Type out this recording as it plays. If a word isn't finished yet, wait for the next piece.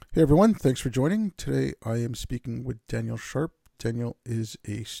Hey everyone, thanks for joining. Today I am speaking with Daniel Sharp. Daniel is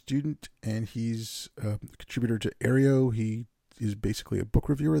a student and he's a contributor to Aereo. He is basically a book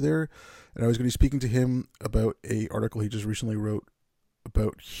reviewer there. And I was going to be speaking to him about a article he just recently wrote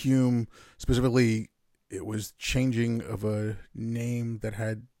about Hume. Specifically, it was changing of a name that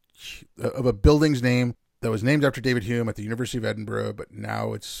had, of a building's name that was named after David Hume at the University of Edinburgh, but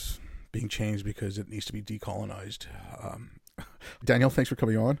now it's being changed because it needs to be decolonized. Daniel, thanks for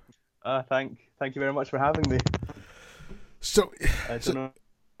coming on. Thank you very much for having me. So, I don't so know.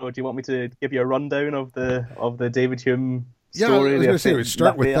 Do you want me to give you a rundown of the David Hume yeah, I story? was The going to say we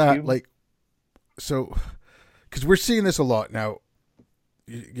start with affair that. Hume? So, because we're seeing this a lot now,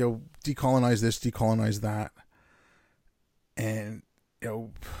 decolonize this, decolonize that, and I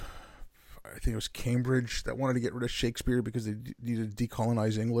think it was Cambridge that wanted to get rid of Shakespeare because they needed to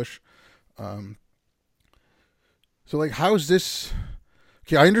decolonize English. Um, how is this?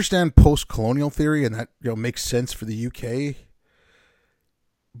 Okay, I understand post-colonial theory, and that makes sense for the UK.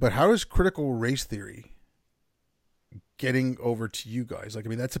 But how is critical race theory getting over to you guys?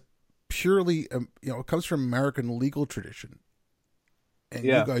 That's a purely, it comes from American legal tradition, and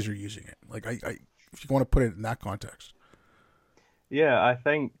you Yeah, guys are using it. If you want to put it in that context. yeah. I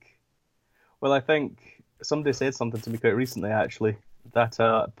think somebody said something to me quite recently, actually, that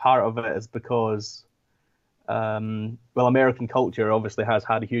part of it is because American culture obviously has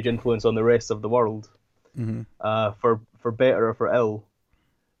had a huge influence on the rest of the world, Mm-hmm. for better or for ill,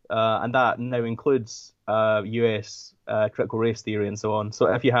 and that now includes U.S. Critical race theory and so on. So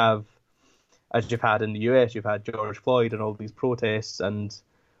if you have, as you've had in the US, you've had George Floyd and all these protests and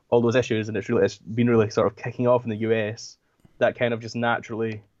all those issues, and it's been really sort of kicking off in the US. That kind of just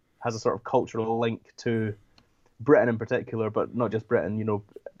naturally has a sort of cultural link to Britain in particular, but not just Britain.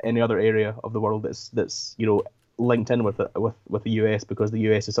 Any other area of the world that's linked in with the US, because the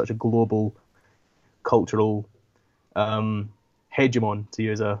US is such a global cultural hegemon, to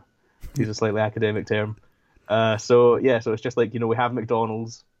use a slightly academic term. So it's just like we have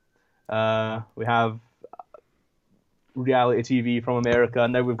McDonald's. We have reality TV from America,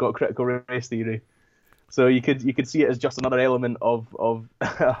 and now we've got critical race theory. So you could see it as just another element of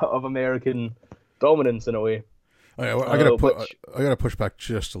of American dominance in a way. Which I gotta push back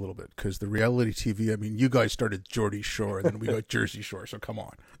just a little bit because the reality TV. I mean, you guys started Geordie Shore, and then we got Jersey Shore. So come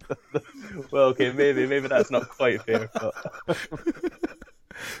on. well, okay, maybe that's not quite fair, but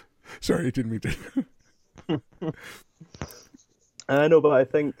Sorry, I didn't mean to. I know. But I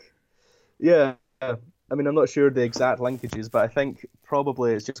think, yeah, I mean, I'm not sure the exact linkages, but I think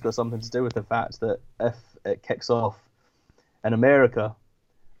probably it's just got something to do with the fact that if it kicks off in America,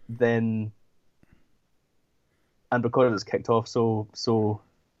 then and because it's kicked off so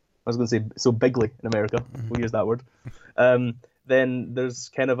I was going to say so bigly in America, we'll use that word. Then there's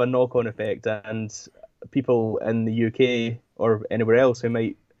kind of a knock-on effect, and people in the UK or anywhere else who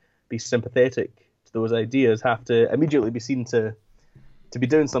might be sympathetic to those ideas have to immediately be seen to be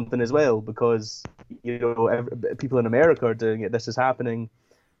doing something as well, because people in America are doing it. This is happening.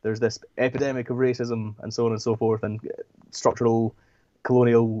 There's this epidemic of racism and so on and so forth, and structural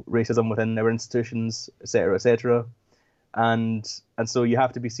colonial racism within our institutions, etc., etc. And so you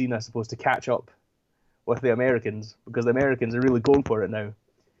have to be seen, I suppose, to catch up with the Americans, because the Americans are really going for it now.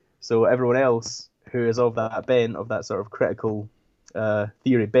 So everyone else who is of that bent, of that sort of critical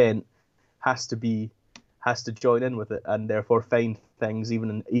theory bent, has to be has to join in with it, and therefore find things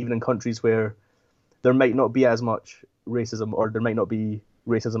even in countries where there might not be as much racism, or there might not be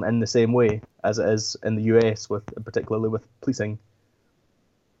racism in the same way as it is in the US, with particularly with policing.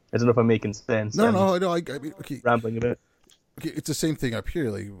 I don't know if I'm making sense. No, I'm no, no. I mean, okay, rambling a bit. okay. It's the same thing up here.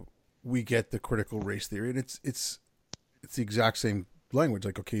 We get the critical race theory, and it's the exact same language.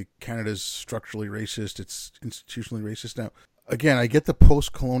 Okay, Canada's structurally racist. It's institutionally racist. Now, again, I get the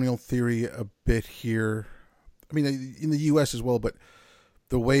post-colonial theory a bit here. I mean, in the U.S. as well, but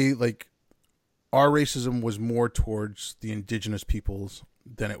the way our racism was more towards the indigenous peoples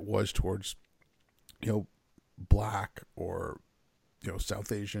than it was towards black or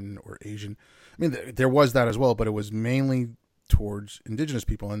South Asian or Asian. I mean, there was that as well, but it was mainly towards indigenous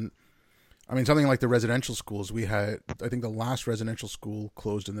people. And I mean, something like the residential schools we had. I think the last residential school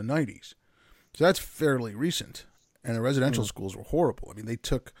closed in the '90s, so that's fairly recent. And the residential schools were horrible. I mean, they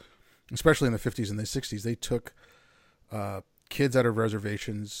took, especially in the '50s and the '60s, they took kids out of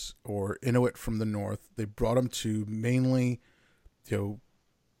reservations or Inuit from the north. They brought them to mainly,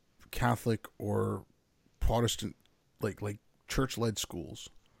 Catholic or Protestant, like church-led schools.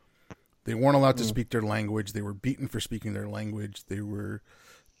 They weren't allowed to speak their language. They were beaten for speaking their language. They were,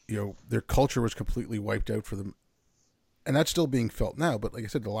 their culture was completely wiped out for them. and that's still being felt now. But like I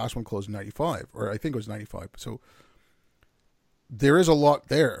said, the last one closed in '95, or I think it was '95. So there is a lot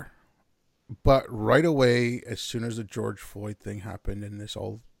there. But right away, as soon as the George Floyd thing happened and this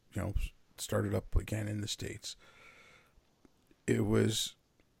all, started up again in the States,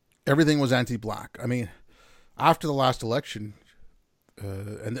 everything was anti-black. I mean, after the last election,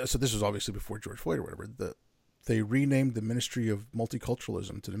 so this was obviously before George Floyd or whatever, they renamed the Ministry of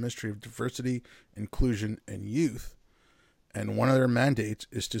Multiculturalism to the Ministry of Diversity, Inclusion, and Youth. And one of their mandates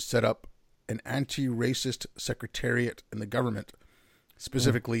is to set up an anti-racist secretariat in the government,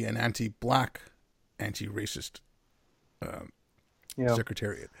 specifically an anti-black, anti-racist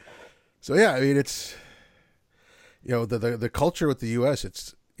secretariat. So yeah, I mean, it's the culture with the U.S.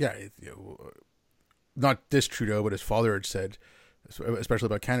 It's not this Trudeau, but his father had said, especially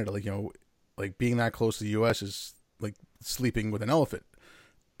about Canada, like being that close to the U.S. is like sleeping with an elephant.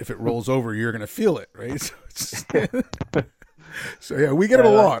 If it rolls over, you're gonna feel it, right? So yeah, we get it a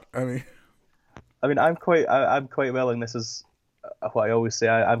lot. I mean, I'm quite willing. This is what I always say.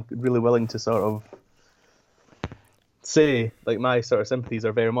 I'm really willing to sort of say, like, my sort of sympathies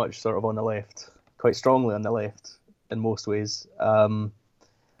are very much sort of on the left, quite strongly on the left in most ways. And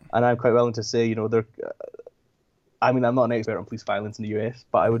I'm quite willing to say, they're. I mean, I'm not an expert on police violence in the US,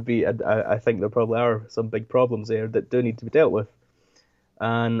 but I think there probably are some big problems there that do need to be dealt with.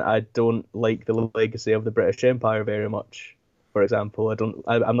 And I don't like the legacy of the British Empire very much. For example,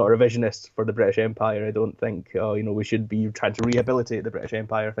 I'm not a revisionist for the British Empire. I don't think, we should be trying to rehabilitate the British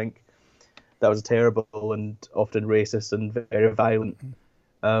Empire. I think that was a terrible and often racist and very violent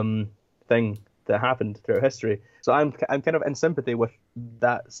thing that happened throughout history. So I'm kind of in sympathy with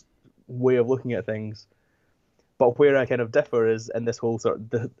that way of looking at things. But where I kind of differ is in this whole it's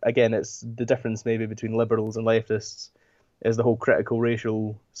the difference maybe between liberals and leftists is the whole critical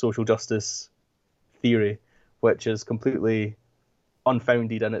racial social justice theory, which is completely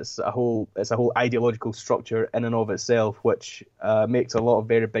unfounded, and it's a whole ideological structure in and of itself, which makes a lot of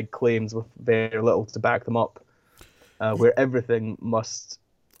very big claims with very little to back them up, where everything must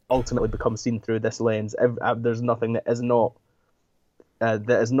ultimately become seen through this lens. There's nothing that is not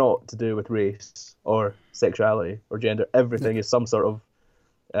to do with race or sexuality or gender. Everything is some sort of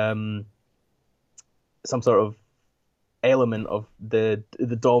element of the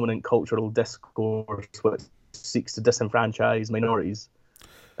dominant cultural discourse which seeks to disenfranchise minorities,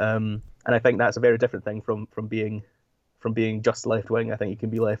 and I think that's a very different thing from being just left wing. I think you can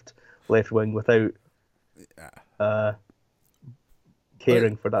be left wing without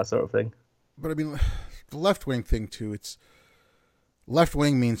caring for that sort of thing. But I mean, the left wing thing too. It's left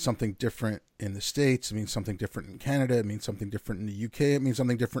wing means something different in the States. It means something different in Canada. It means something different in the UK. It means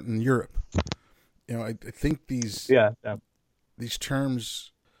something different in Europe. I think these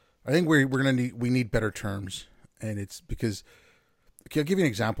terms. I think we need better terms, and it's because. Okay, I'll give you an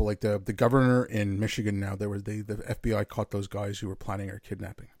example. Like the governor in Michigan now, the FBI caught those guys who were planning our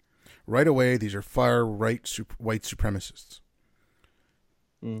kidnapping. Right away, these are far right white supremacists.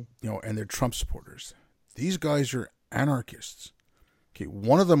 And they're Trump supporters. These guys are anarchists. Okay,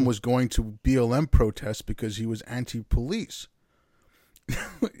 one of them was going to BLM protests because he was anti-police.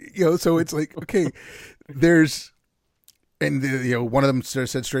 So it's like, okay, there's. And one of them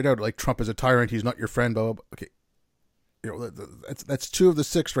said straight out, like, Trump is a tyrant. He's not your friend. Blah, blah, blah. Okay, that's 2 of the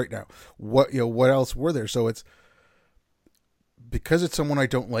 6 right now. What else were there? So it's because it's someone I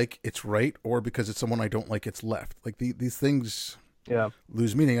don't like, it's right, or because it's someone I don't like, it's left. Like these things,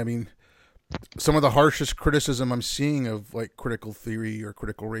 lose meaning. I mean, some of the harshest criticism I'm seeing of like critical theory or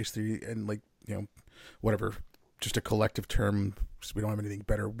critical race theory, and like whatever, just a collective term. We don't have anything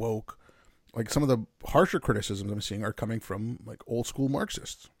better. Woke. Like some of the harsher criticisms I'm seeing are coming from like old school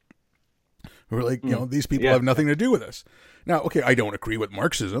Marxists who are like, these people have nothing to do with us. Now, okay, I don't agree with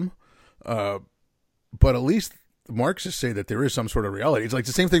Marxism, but at least the Marxists say that there is some sort of reality. It's like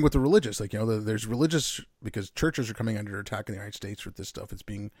the same thing with the religious. Like, there's religious, because churches are coming under attack in the United States with this stuff. It's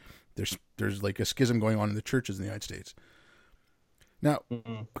being, there's like a schism going on in the churches in the United States. Now,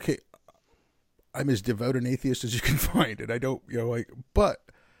 okay, I'm as devout an atheist as you can find, and I don't, but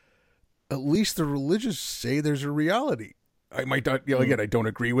at least the religious say there's a reality. I might not, again, I don't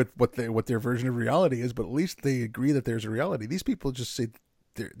agree with what their version of reality is, but at least they agree that there's a reality. These people just say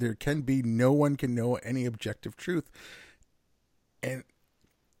there can be, no one can know any objective truth. And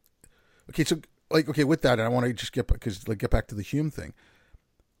okay, so like, okay, with that, and I want to just get back to the Hume thing.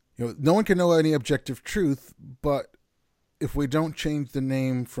 No one can know any objective truth, but if we don't change the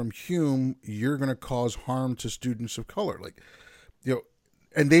name from Hume, you're going to cause harm to students of color. Like,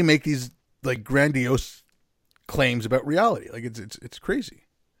 and they make these like grandiose claims about reality. Like it's crazy.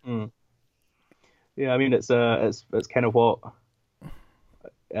 Yeah, I mean it's kind of what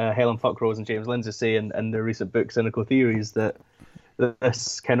Helen Fuckrose and James Lindsay say in their recent book Cynical Theories, that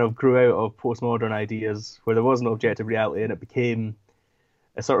this kind of grew out of postmodern ideas where there was no objective reality, and it became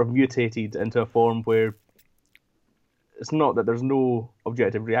it sort of mutated into a form where it's not that there's no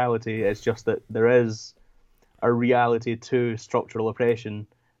objective reality, it's just that there is a reality to structural oppression,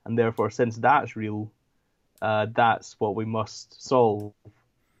 and therefore, since that's real, that's what we must solve.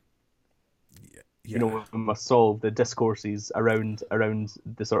 Yeah. You know, we must solve the discourses around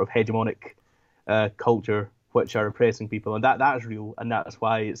the sort of hegemonic culture which are oppressing people, and that's real, and that's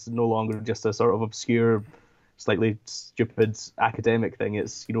why it's no longer just a sort of obscure, slightly stupid academic thing.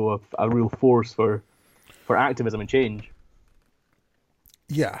 It's, you know, a real force for activism and change.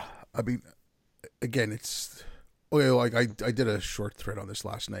 Yeah, I mean, again, it's okay. Like I did a short thread on this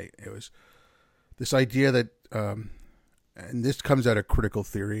last night. It was this idea that, and this comes out of critical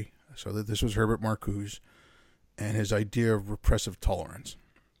theory. So that this was Herbert Marcuse and his idea of repressive tolerance,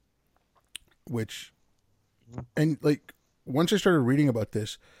 which, and like once I started reading about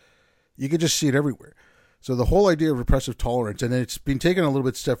this, you could just see it everywhere. So the whole idea of repressive tolerance, and then it's been taken a little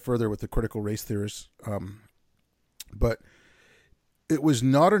bit step further with the critical race theorists, but it was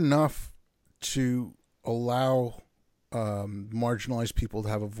not enough to allow marginalized people to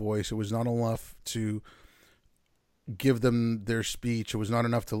have a voice. It was not enough to give them their speech. It was not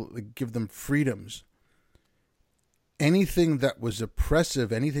enough to give them freedoms. Anything that was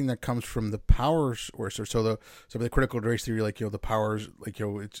oppressive, anything that comes from the power source, or so the critical race theory, like, you know, the powers, like, you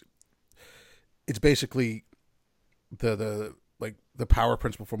know, it's basically the power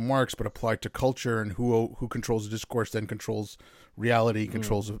principle from Marx, but applied to culture, and who controls the discourse then controls reality,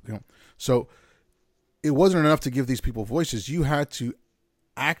 controls, you know. So it wasn't enough to give these people voices. You had to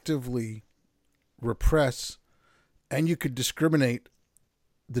actively repress, and you could discriminate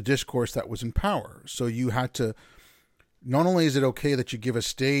the discourse that was in power. So you had to, not only is it okay that you give a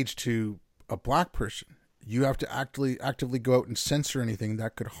stage to a black person, you have to actively go out and censor anything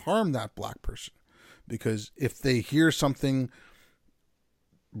that could harm that black person. Because if they hear something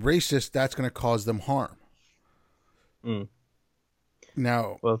racist, that's going to cause them harm. Mm.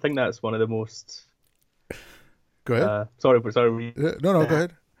 Now, well, I think that's one of the most. Go ahead. Sorry. No, go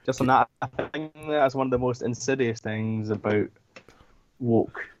ahead. Just on that, I think that's one of the most insidious things about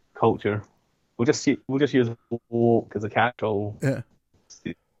woke culture. We'll just use woke as a catch-all. Yeah. It's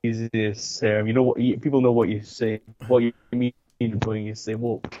the easiest term. You know what? People know what you say, what you mean when you say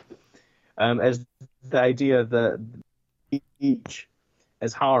woke. Is the idea that each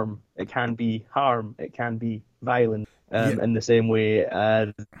is harm. It can be harm. It can be violent. In the same way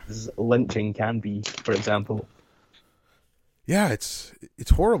as lynching can be, for example. Yeah, it's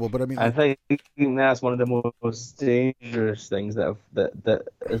horrible, but I mean, I think that's one of the most dangerous things that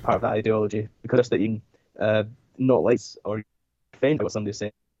is part of that ideology, because that you not like or offend by what somebody's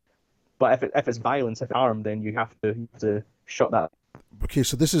saying, but if it's violence, if it's harm, then you have to shut that. Okay,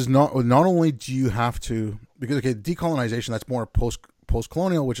 so this is not only do you have to, because decolonization, that's more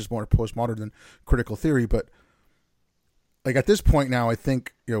post-colonial, which is more postmodern than critical theory, but like at this point now, I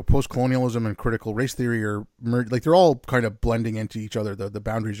think, you know, post-colonialism and critical race theory are like they're all kind of blending into each other. The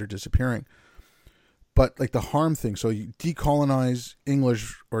boundaries are disappearing. But like the harm thing, so you decolonize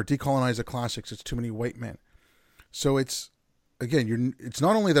English or decolonize the classics, it's too many white men. So it's, again, it's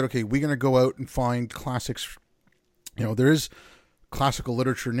not only that, okay, we're going to go out and find classics. You know, there is classical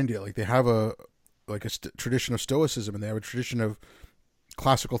literature in India. Like they have a tradition of Stoicism, and they have a tradition of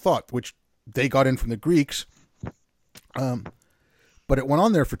classical thought, which they got in from the Greeks. But it went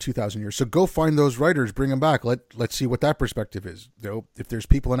on there for 2,000 years. So go find those writers, bring them back. Let's see what that perspective is. You know, if there's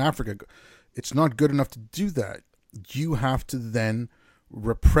people in Africa, it's not good enough to do that. You have to then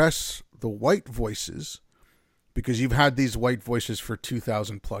repress the white voices, because you've had these white voices for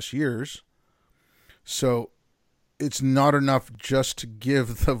 2,000 plus years. So it's not enough just to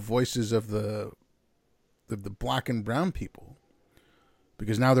give the voices of the black and brown people,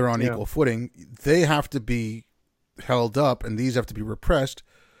 because now they're on equal footing. They have to be held up, and these have to be repressed,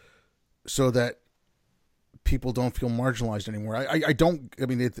 so that people don't feel marginalized anymore. I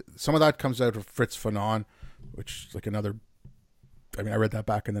mean, some of that comes out of Fritz Fanon, which is like another. I mean, I read that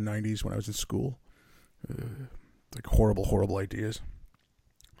back in the 90s when I was in school. Like horrible ideas.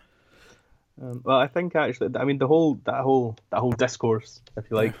 Well, I think actually, I mean, that whole discourse, if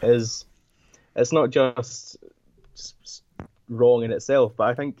you like, it's not just wrong in itself, but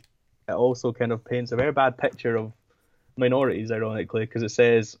I think it also kind of paints a very bad picture of minorities, ironically, because it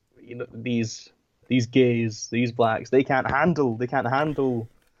says, you know, these gays, these blacks, they can't handle you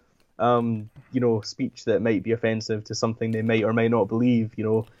know, speech that might be offensive to something they might or might not believe. You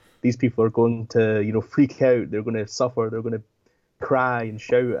know, these people are going to, freak out. They're going to suffer. They're going to cry and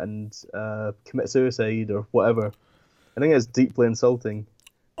shout and commit suicide or whatever. I think it's deeply insulting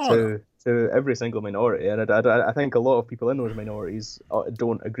to every single minority, and I think a lot of people in those minorities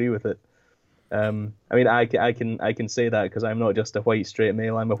don't agree with it. I mean, I can say that because I'm not just a white straight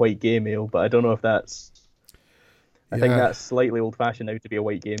male. I'm a white gay male, but I don't know if that's. I think that's slightly old-fashioned now to be a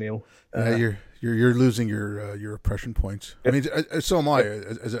white gay male. Yeah, you're losing your oppression points. I mean, so am I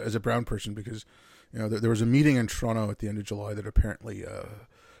as a brown person, because there was a meeting in Toronto at the end of July that apparently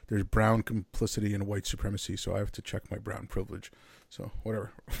there's brown complicity in white supremacy, so I have to check my brown privilege. So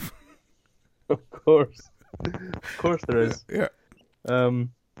whatever. Of course there is. Yeah.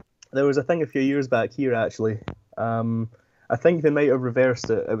 There was a thing a few years back here, actually. I think they might have reversed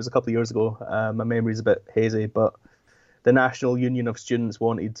it. It was a couple of years ago. My memory's a bit hazy, but the National Union of Students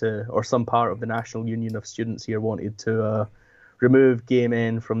wanted to, or some part of the National Union of Students here wanted to remove gay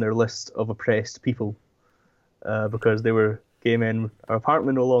men from their list of oppressed people because gay men are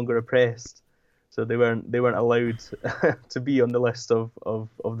apparently no longer oppressed, so they weren't allowed to be on the list of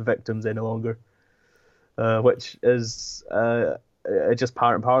the victims any longer, which is just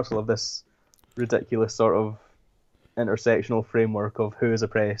part and parcel of this ridiculous sort of intersectional framework of who is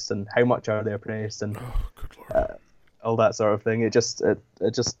oppressed and how much are they oppressed and good Lord. All that sort of thing. It just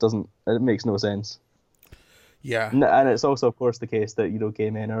doesn't. It makes no sense. Yeah, and it's also, of course, the case that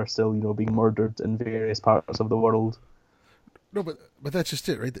gay men are still being murdered in various parts of the world. No, but that's just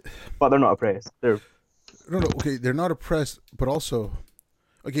it, right? But they're not oppressed. No. Okay, they're not oppressed, but also,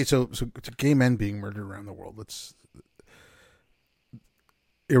 okay. So gay men being murdered around the world.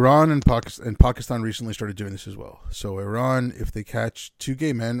 Iran and Pakistan recently started doing this as well. So Iran, if they catch 2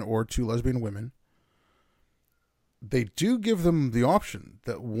 gay men or 2 lesbian women, they do give them the option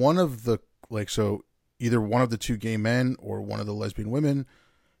that one of the either one of the 2 gay men or one of the lesbian women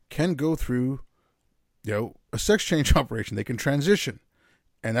can go through, a sex change operation. They can transition,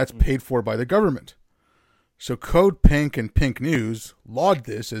 and that's paid for by the government. So Code Pink and Pink News laud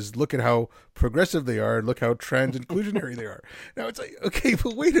this as, look at how progressive they are, and look how trans inclusionary they are. Now it's like, okay,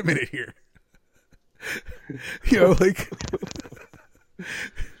 but wait a minute here.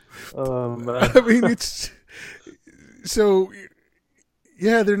 Oh man. I mean, it's so.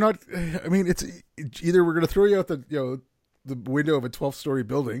 Yeah, they're not. I mean, it's either we're going to throw you out the window of a 12-story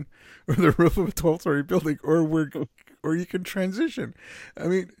building, or the roof of a 12-story building, or you can transition. I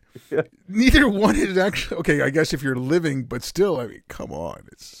mean, neither one is actually okay. I guess if you're living, but still, I mean, come on,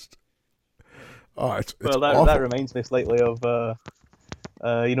 it's well, awful. That reminds me slightly of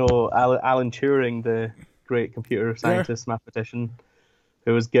Alan Turing, the great computer scientist, mathematician,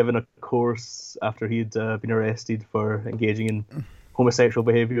 who was given a course after he'd been arrested for engaging in homosexual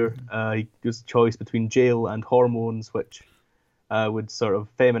behaviour. He was choice between jail and hormones, which would sort of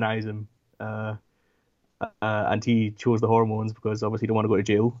feminize him, and he chose the hormones because obviously he didn't want to go to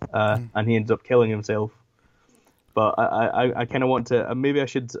jail, and he ended up killing himself. But I kind of want to, maybe I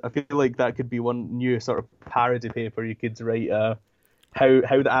should, I feel like that could be one new sort of parody paper you could write, how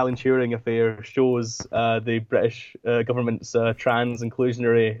the Alan Turing affair shows the British government's trans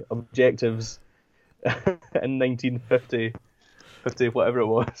inclusionary objectives in 1950, whatever it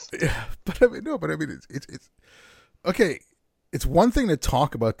was. Yeah, but I mean, it's okay. It's one thing to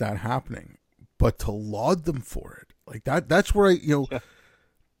talk about that happening, but to laud them for it, like that's where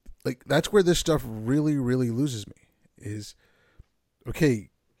like that's where this stuff really, really loses me. Is okay,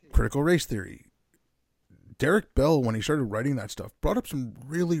 critical race theory. Derek Bell, when he started writing that stuff, brought up some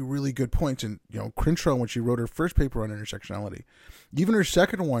really, really good points. And Crenshaw, when she wrote her first paper on intersectionality, even her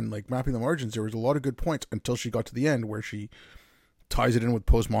second one, like mapping the margins, there was a lot of good points until she got to the end where she ties it in with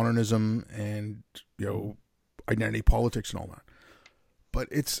postmodernism and identity politics and all that. But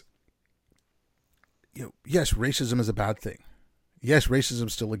it's yes, racism is a bad thing. Yes, racism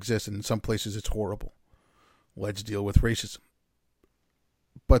still exists, and in some places it's horrible. Let's deal with racism.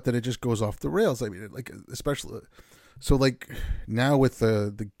 But that it just goes off the rails. I mean, like, especially so, like now with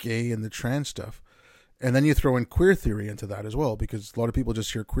the gay and the trans stuff, and then you throw in queer theory into that as well, because a lot of people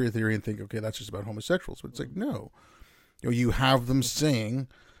just hear queer theory and think, okay, that's just about homosexuals. But it's like, no, you have them saying,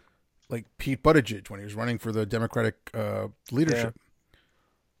 like Pete Buttigieg when he was running for the Democratic leadership. Yeah.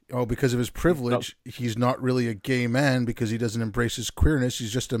 Oh, because of his privilege, he's not really a gay man because he doesn't embrace his queerness.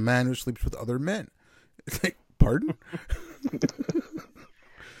 He's just a man who sleeps with other men. It's like, pardon?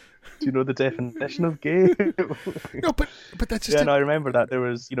 Do you know the definition of gay? No, but that's just I remember that there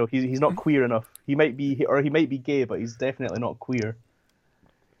was, he's not queer enough. He might be gay, but he's definitely not queer.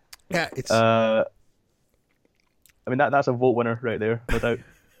 Yeah, it's. I mean that's a vote winner right there, no doubt.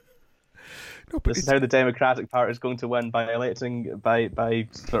 No, but this is how the Democratic Party is going to win by electing by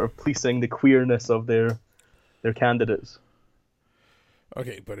sort of policing the queerness of their candidates.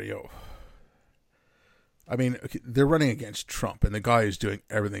 okay, but I mean, okay, they're running against Trump, and the guy is doing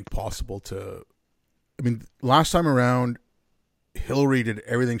everything possible to. I mean, last time around, Hillary did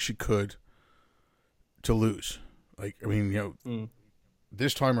everything she could to lose. Like, I mean,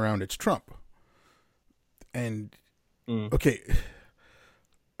 this time around, it's Trump. And, okay,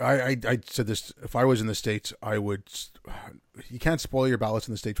 I said this, if I was in the States, I would, you can't spoil your ballots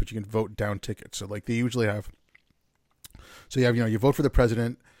in the States, but you can vote down tickets. So, like, they usually have, so you have, you vote for the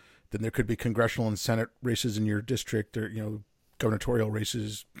president, then there could be congressional and Senate races in your district, or, gubernatorial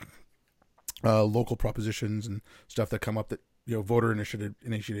races, local propositions and stuff that come up that, voter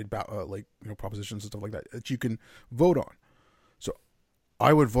initiated propositions and stuff like that you can vote on. So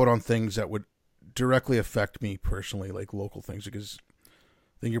I would vote on things that would directly affect me personally, like local things, because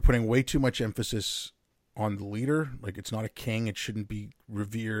I think you're putting way too much emphasis on the leader. Like, it's not a king. It shouldn't be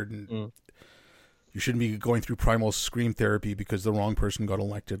revered, and you shouldn't be going through primal scream therapy because the wrong person got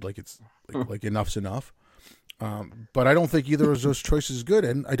elected. Like, it's like enough's enough. But I don't think either of those choices is good,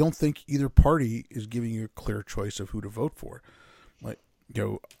 and I don't think either party is giving you a clear choice of who to vote for. Like,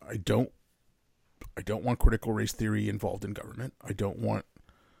 I don't want critical race theory involved in government. I don't want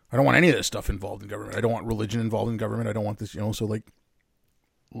any of this stuff involved in government. I don't want religion involved in government. I don't want this, so, like,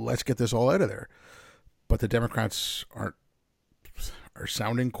 let's get this all out of there. But the Democrats are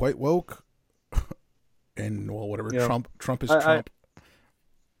sounding quite woke, and, well, whatever. Trump is Trump.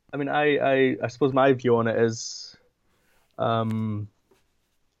 I mean, I suppose my view on it is, I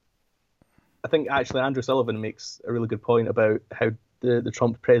think actually Andrew Sullivan makes a really good point about how the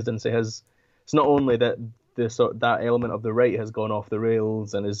Trump presidency has. It's not only that that element of the right has gone off the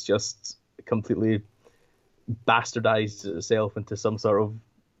rails and is just completely bastardized itself into some sort of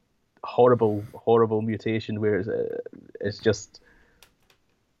horrible mutation where it's just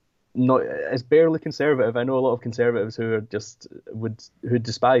not, it's barely conservative. I know a lot of conservatives who are who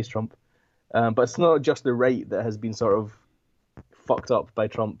despise Trump, but it's not just the right that has been sort of fucked up by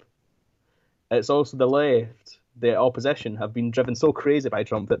Trump. It's also the left, the opposition, have been driven so crazy by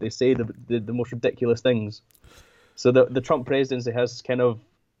Trump that they say the most ridiculous things. So the Trump presidency has kind of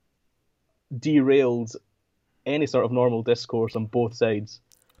derailed any sort of normal discourse on both sides.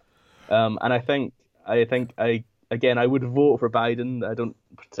 And I think I would vote for Biden. I don't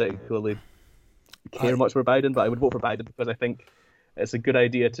particularly care much for Biden, but I would vote for Biden because I think it's a good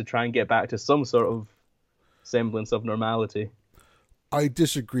idea to try and get back to some sort of semblance of normality. I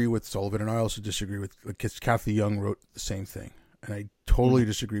disagree with Sullivan, and I also disagree with, because Kathy Young wrote the same thing, and I totally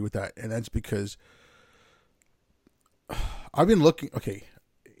disagree with that. And that's because I've been looking,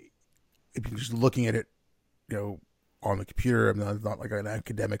 just looking at it, on the computer. I'm not like an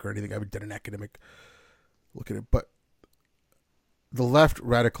academic or anything. I haven't done an academic look at it, but the left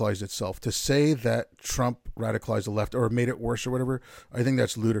radicalized itself. To say that Trump radicalized the left or made it worse or whatever, I think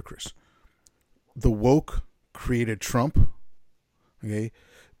that's ludicrous. The woke created Trump. Okay,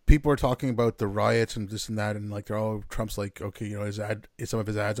 people are talking about the riots and this and that, and like, Trump's like, okay, some of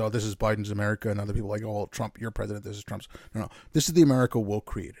his ads, this is Biden's America, and other people like, Trump, you're president, this is Trump's. No, this is the America woke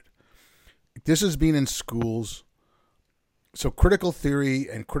created. This has been in schools. So critical theory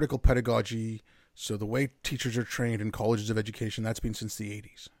and critical pedagogy, so the way teachers are trained in colleges of education, that's been since the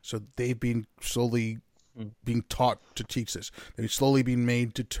 80s. So they've been slowly being taught to teach this. They've slowly been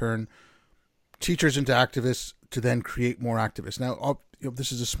made to turn teachers into activists to then create more activists. Now,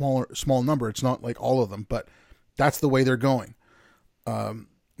 this is a small number. It's not like all of them, but that's the way they're going.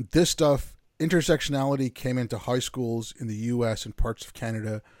 This stuff, intersectionality, came into high schools in the U.S. and parts of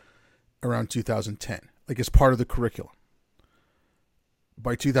Canada around 2010, like as part of the curriculum.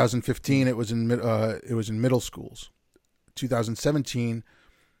 By 2015, it was in middle schools. 2017,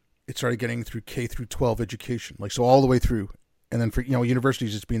 it started getting through K through 12 education, like, so all the way through. And then for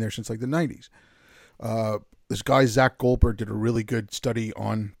universities, it's been there since like the 90s. This guy Zach Goldberg did a really good study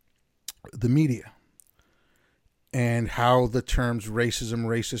on the media and how the terms racism,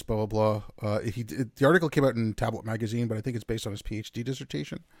 racist, blah blah blah. The article came out in Tablet Magazine, but I think it's based on his PhD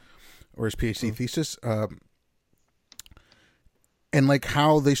dissertation or his PhD thesis. And like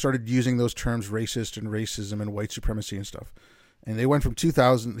how they started using those terms, racist and racism and white supremacy and stuff. And they went from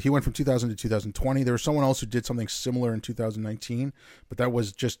 2000. He went from 2000 to 2020. There was someone else who did something similar in 2019, but that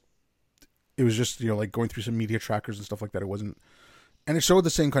was just. It was just, like going through some media trackers and stuff like that. It wasn't, and it showed the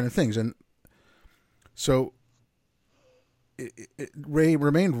same kind of things. And so it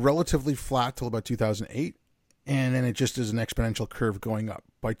remained relatively flat till about 2008, and then it just is an exponential curve going up.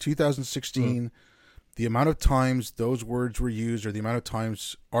 By 2016, the amount of times those words were used or the amount of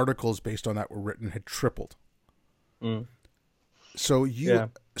times articles based on that were written had tripled. Mm. So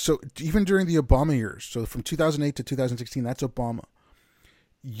so even during the Obama years, so from 2008 to 2016, that's Obama.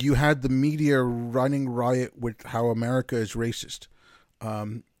 You had the media running riot with how America is racist.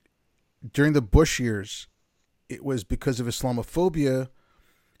 During the Bush years, it was because of Islamophobia,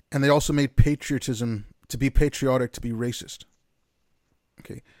 and they also made patriotism, to be patriotic, to be racist.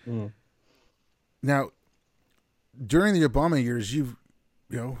 Okay. Mm. Now, during the Obama years,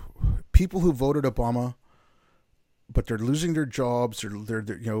 people who voted Obama, but they're losing their jobs, or they're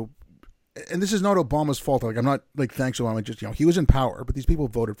and this is not Obama's fault. Like, I'm not like, thanks Obama, just, he was in power, but these people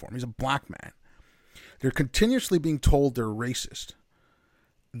voted for him. He's a black man. They're continuously being told they're racist.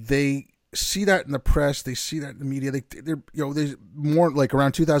 They see that in the press. They see that in the media. There's more, like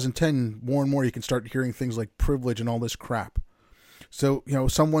around 2010, more and more you can start hearing things like privilege and all this crap. So,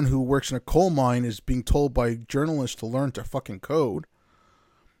 someone who works in a coal mine is being told by journalists to learn to fucking code,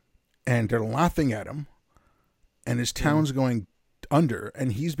 and they're laughing at him, and his town's going under,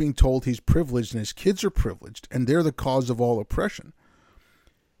 and he's being told he's privileged and his kids are privileged, and they're the cause of all oppression.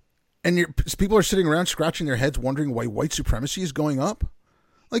 And people are sitting around scratching their heads wondering why white supremacy is going up.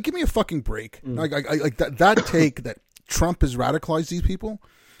 Like, give me a fucking break. Like that take that Trump has radicalized these people,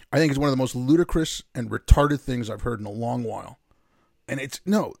 I think is one of the most ludicrous and retarded things I've heard in a long while. And it's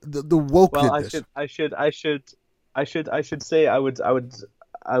the woke did this. I should say I would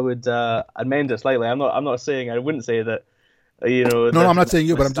amend it slightly. I wouldn't say that. No, I'm not saying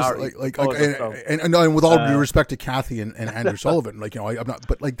you, but I'm just and with all due respect to Kathy and Andrew Sullivan, I'm not,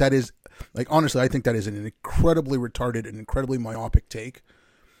 but that is, honestly, I think that is an incredibly retarded and incredibly myopic take.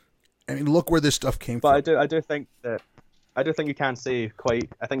 I mean, look where this stuff came from. But I do think you can say quite.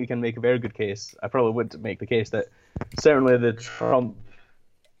 I think you can make a very good case. I probably would make the case that certainly the Trump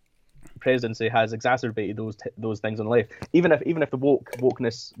presidency has exacerbated those things in life. Even if the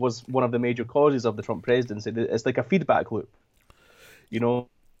wokeness was one of the major causes of the Trump presidency, it's like a feedback loop.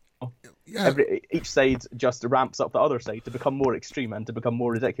 Yeah. Each side just ramps up the other side to become more extreme and to become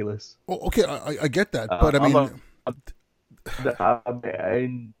more ridiculous. Well, okay, I get that, but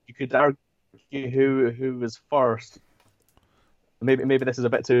you could argue who was first. Maybe this is a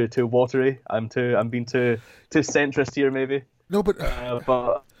bit too watery. I'm being too centrist here, maybe. No, but I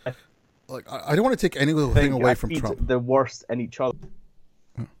don't want to take anything away from Trump. The worst in each other.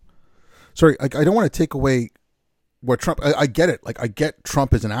 Sorry, I don't want to take away what Trump. I get it. I get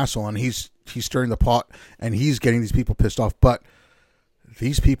Trump is an asshole, and he's stirring the pot, and he's getting these people pissed off. But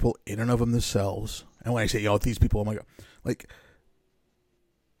these people, in and of themselves, and when I say these people, oh my god,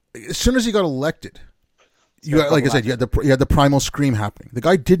 as soon as he got elected, you had the primal scream happening. The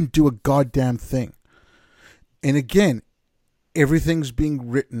guy didn't do a goddamn thing, and again, everything's being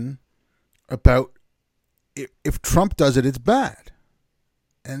written about if Trump does it, it's bad.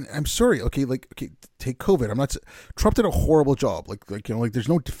 And I'm sorry, okay, take COVID. Trump did a horrible job. There's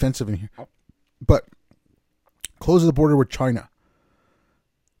no defensive in here. But close the border with China.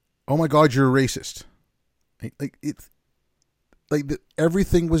 Oh my God, you're a racist.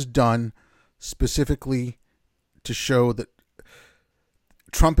 Everything was done specifically to show that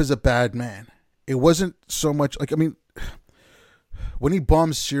Trump is a bad man. It wasn't so much when he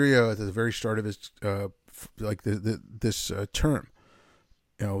bombed Syria at the very start of his this term,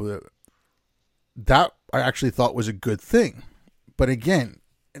 that I actually thought was a good thing. But again,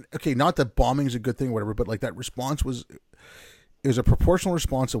 okay, not that bombing is a good thing or whatever, but that response was a proportional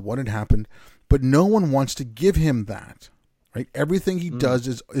response of what had happened. But no one wants to give him that, right? Everything he does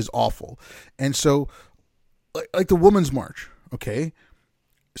is awful. And so, like the Women's March, okay?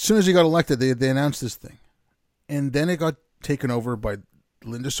 As soon as he got elected, they announced this thing. And then it got taken over by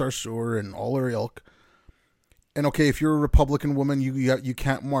Linda Sarsour and all her ilk. And okay, if you're a Republican woman, you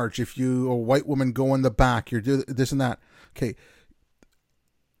can't march. If you a white woman, go in the back. You're doing this and that. Okay.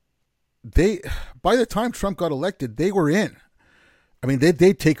 By the time Trump got elected, they were in. I mean,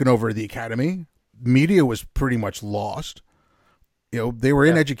 they'd taken over the academy. Media was pretty much lost. They were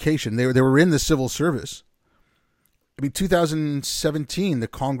in education. They were in the civil service. I mean, 2017, the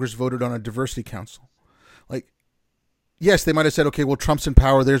Congress voted on a diversity council. Yes, they might have said, okay, well, Trump's in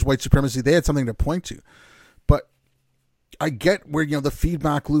power. There's white supremacy. They had something to point to. But I get where, the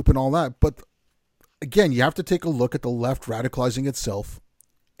feedback loop and all that. But again, you have to take a look at the left radicalizing itself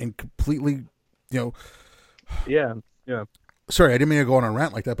and completely, Yeah. Sorry, I didn't mean to go on a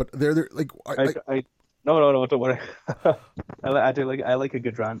rant like that, but they're No, don't worry. I like a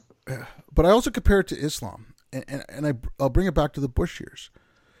good rant. But I also compare it to Islam, and I'll bring it back to the Bush years.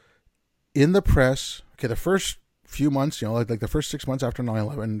 In the press, okay, the first few months, like the first 6 months after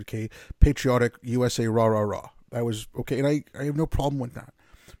 9/11, okay, patriotic USA, rah, rah, rah. That was okay, and I have no problem with that.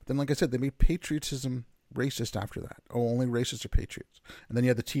 But then, like I said, they made patriotism racist after that. Oh, only racists are patriots. And then you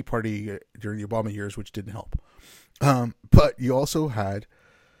had the Tea Party during the Obama years, which didn't help. But you also had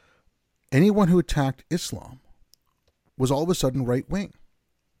anyone who attacked Islam was all of a sudden right wing.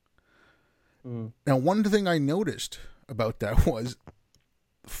 Now, one thing I noticed about that was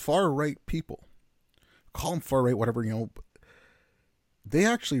far right people, call them far right, whatever, they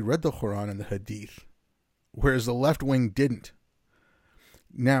actually read the Quran and the Hadith, whereas the left wing didn't.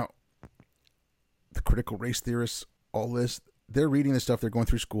 Now, the critical race theorists, all this, they're reading this stuff, they're going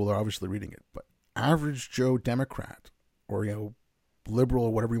through school, they're obviously reading it. But average Joe Democrat, or, liberal,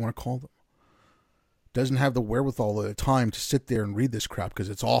 or whatever you want to call them, doesn't have the wherewithal or the time to sit there and read this crap because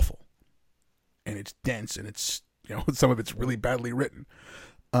it's awful. And it's dense, and it's, some of it's really badly written.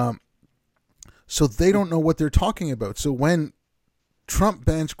 So they don't know what they're talking about. So when Trump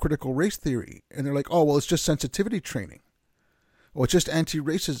bans critical race theory, and they're like, oh, well, it's just sensitivity training. Well, it's just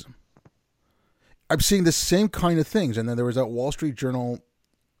anti-racism. I'm seeing the same kind of things. And then there was that Wall Street Journal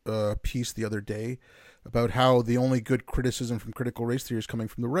piece the other day about how the only good criticism from critical race theory is coming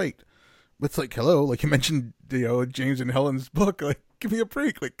from the right. It's like, hello, like you mentioned, James and Helen's book, like, give me a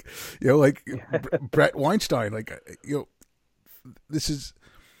break. Like, Brett Weinstein, like, this is,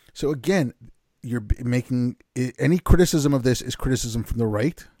 so again, you're making, any criticism of this is criticism from the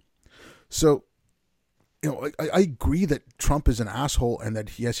right. So, I agree that Trump is an asshole and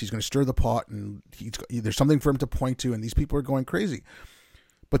that, yes, he's going to stir the pot and there's something for him to point to and these people are going crazy.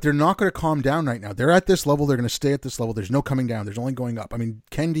 But they're not going to calm down right now. They're at this level. They're going to stay at this level. There's no coming down. There's only going up. I mean,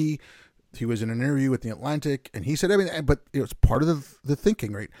 Kendi, he was in an interview with The Atlantic, and he said, but it's part of the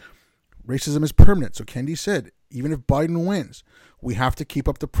thinking, right? Racism is permanent. So Kendi said, even if Biden wins, we have to keep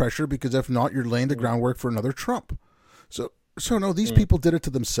up the pressure because if not, you're laying the groundwork for another Trump. So no, these people did it to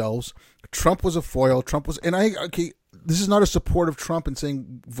themselves. Trump was a foil. This is not a support of Trump and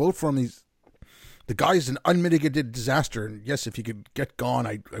saying vote for him. The guy is an unmitigated disaster. And yes, if he could get gone,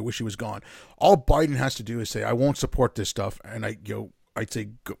 I wish he was gone. All Biden has to do is say, I won't support this stuff. And I'd say,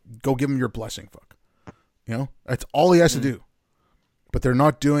 go give him your blessing, fuck. That's all he has to do. But they're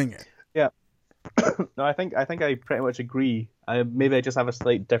not doing it. Yeah. No, I think I pretty much agree. Maybe I just have a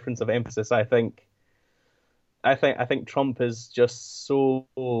slight difference of emphasis. I think Trump is just so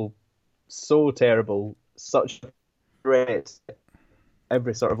terrible, such a threat to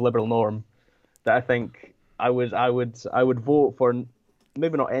every sort of liberal norm that I think I would vote for,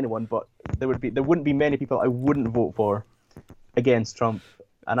 maybe not anyone, but there wouldn't be many people I wouldn't vote for against Trump.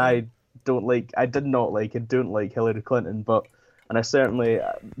 And I don't like Hillary Clinton, and I certainly,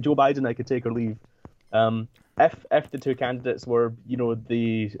 Joe Biden I could take or leave. If the two candidates were,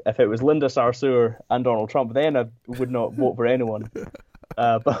 if it was Linda Sarsour and Donald Trump, then I would not vote for anyone.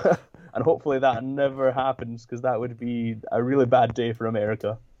 And hopefully that never happens, because that would be a really bad day for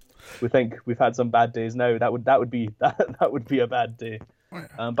America. We think we've had some bad days now. That would be a bad day.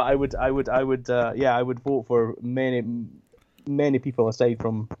 But I would vote for many people aside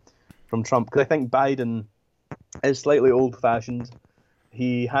from Trump, because I think Biden is slightly old-fashioned.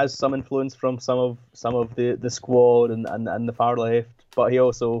 He has some influence from some of the squad and the far left, but he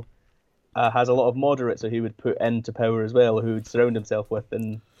also has a lot of moderates who he would put into power as well, who would surround himself with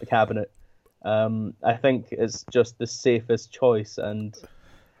in the cabinet. I think it's just the safest choice, and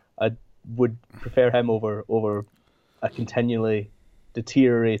I would prefer him over a continually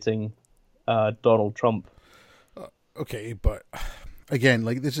deteriorating Donald Trump. Okay, but again,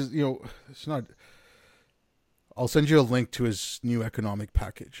 like, this is, it's not. I'll send you a link to his new economic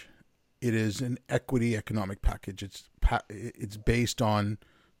package. It is an equity economic package. It's based on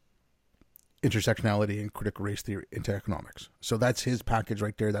intersectionality and critical race theory into economics. So that's his package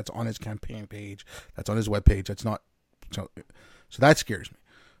right there. That's on his campaign page. That's on his webpage. That's not so that scares me.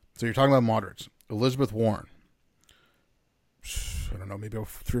 So you're talking about moderates. Elizabeth Warren, I don't know, maybe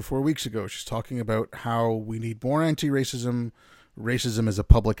 3 or 4 weeks ago, she's talking about how we need more anti-racism. Racism is a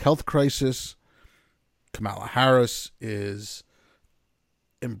public health crisis. Kamala Harris is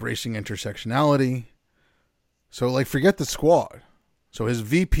embracing intersectionality. So, like, forget the squad. So his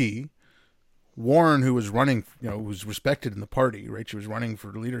VP, Warren, who was running, was respected in the party, right? She was running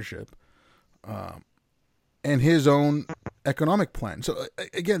for leadership, and his own economic plan. So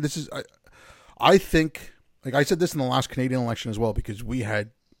again, this is, I think, like I said this in the last Canadian election as well, because we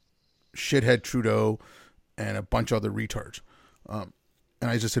had shithead Trudeau and a bunch of other retards. And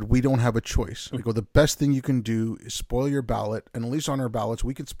I just said, we don't have a choice. We go, the best thing you can do is spoil your ballot. And at least on our ballots,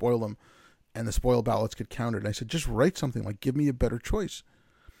 we could spoil them and the spoiled ballots get counted. And I said, just write something like, give me a better choice.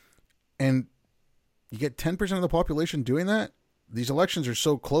 And You get 10% of the population doing that. These elections are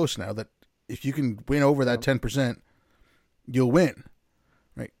so close now that if you can win over that 10%, you'll win,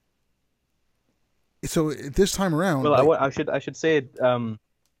 right? So this time around, Well, I should say that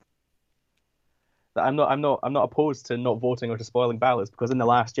I'm not opposed to not voting or to spoiling ballots, because in the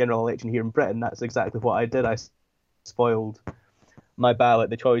last general election here in Britain, that's exactly what I did. I spoiled my ballot.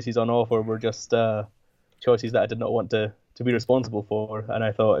 The choices on offer were just choices that I did not want to be responsible for, and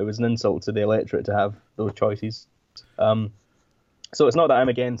I thought it was an insult to the electorate to have those choices. So it's not that I'm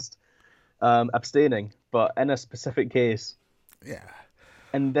against abstaining, but in a specific case, yeah,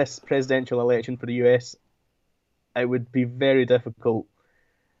 in this presidential election for the US, it would be very difficult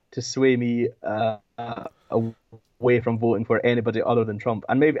to sway me away from voting for anybody other than Trump.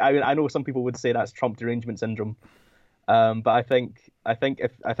 And maybe I know some people would say that's Trump derangement syndrome, but I think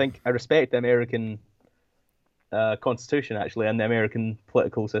I respect the American Constitution actually, and the American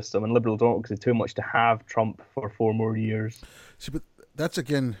political system and liberal democracy too much to have Trump for 4 more years. See, but that's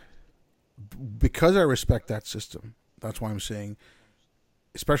again because I respect that system. That's why I'm saying,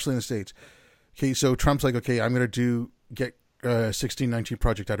 especially in the States. Okay, so Trump's like, okay, I'm going to get 1619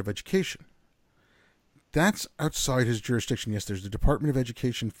 project out of education. That's outside his jurisdiction. Yes, there's the Department of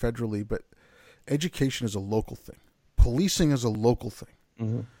Education federally, but education is a local thing. Policing is a local thing.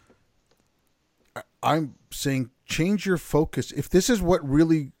 Mm-hmm. I'm saying change your focus. If this is what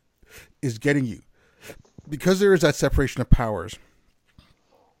really is getting you, because there is that separation of powers,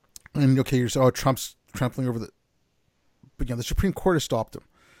 and okay, you're saying, oh, Trump's trampling over but the Supreme Court has stopped him.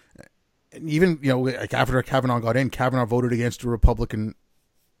 And even, like after Kavanaugh got in, Kavanaugh voted against the Republican,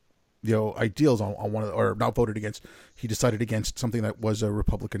 ideals on one of or not voted against. He decided against something that was a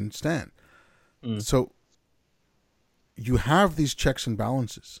Republican stand. So you have these checks and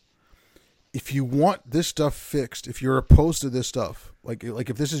balances. If you want this stuff fixed, if you're opposed to this stuff, like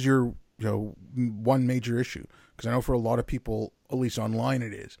if this is your one major issue, because I know for a lot of people, at least online,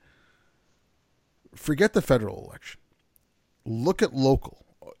 it is. Forget the federal election. Look at local.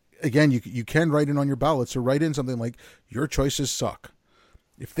 Again, you can write in on your ballots or write in something like your choices suck.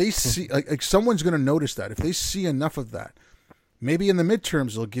 If they see, like someone's going to notice that. If they see enough of that, maybe in the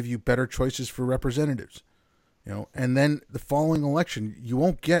midterms they'll give you better choices for representatives. And then the following election, you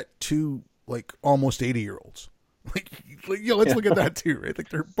won't get two like almost 80-year-olds. Let's look at that too, right? Like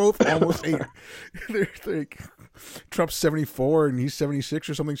they're both almost 80. They're like Trump's 74 and he's 76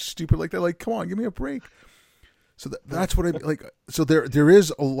 or something stupid like that. Like, come on, give me a break. So that's what I like. So there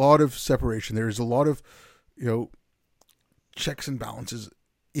is a lot of separation. There is a lot of, checks and balances.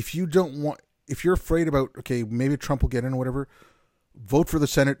 If you're afraid about, okay, maybe Trump will get in or whatever, vote for the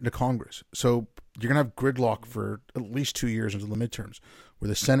Senate and the Congress. So you're going to have gridlock for at least 2 years until the midterms, where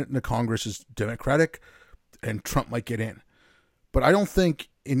the Senate and the Congress is Democratic and Trump might get in. But I don't think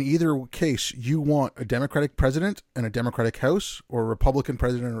in either case you want a Democratic president and a Democratic House or a Republican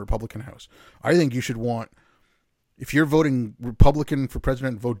president and a Republican House. I think you should want, if you're voting Republican for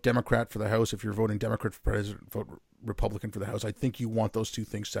president, vote Democrat for the House. If you're voting Democrat for president, vote Republican for the House. I think you want those two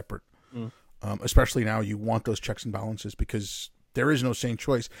things separate. Especially now, you want those checks and balances because there is no sane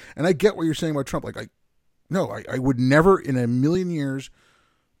choice. And I get what you're saying about Trump. I would never in a million years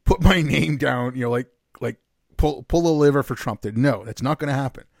put my name down, like pull the liver for Trump. No, that's not going to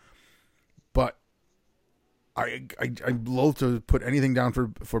happen. But I'm loath to put anything down for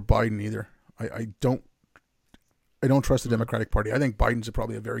Biden either. I don't trust the Democratic Party. I think Biden's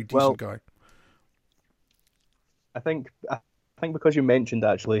probably a very decent guy. I think because you mentioned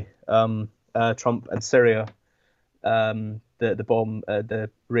actually Trump and Syria, the bomb, the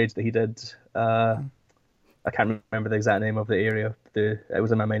raids that he did. I can't remember the exact name of the area. It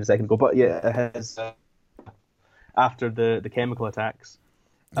was in my mind a second ago. But yeah, his after the chemical attacks,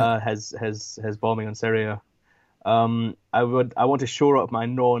 his bombing on Syria. I want to shore up my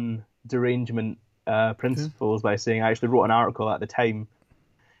non-derangement principles by saying I actually wrote an article at the time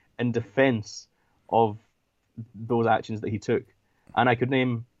in defense of those actions that he took, and I could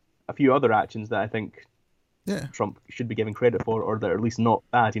name a few other actions that I think Trump should be given credit for, or that are at least not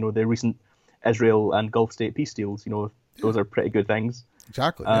bad. The recent Israel and Gulf state peace deals. Those are pretty good things.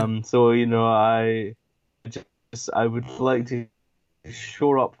 Exactly. So I would like to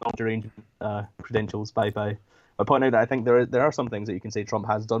shore up non-derangement credentials by pointing out that I think there are some things that you can say Trump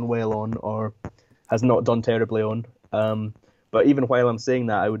has done well on or has not done terribly on. But even while I'm saying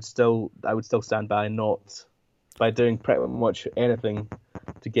that, I would still stand by not by doing pretty much anything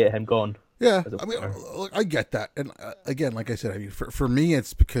to get him gone. Yeah, I mean, I get that, and again, like I said, I mean, for me,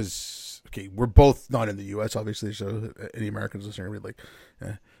 it's because we're both not in the U.S. obviously, so any Americans listening are like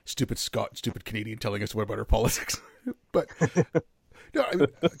stupid Scot, stupid Canadian telling us what about our politics, but no, I mean,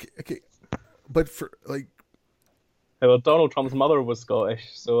 okay. but for like, Well, Donald Trump's mother was Scottish,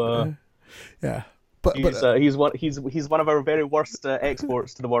 so yeah, but he's one of our very worst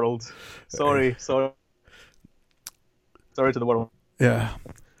exports to the world. Sorry to the world. yeah,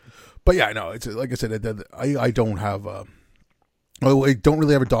 but yeah, no, it's like I said, I don't have I don't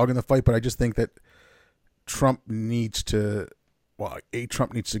really have a dog in the fight, but I just think that Trump needs to, well,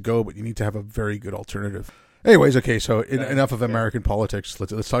 Trump needs to go, but you need to have a very good alternative. Anyways, okay, so enough of American politics.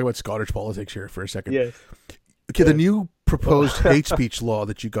 Let's talk about Scottish politics here for a second. Yes. Okay, the new proposed hate speech law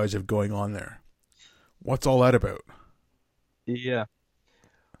that you guys have going on there. What's all that about? Yeah.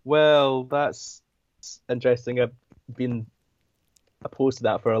 Well, that's interesting. I've been opposed to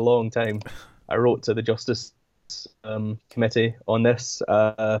that for a long time. I wrote to the Justice Committee on this,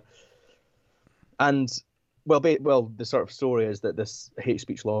 and well, the sort of story is that this hate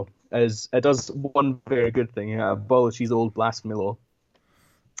speech law it does one very good thing. It abolishes the old blasphemy law,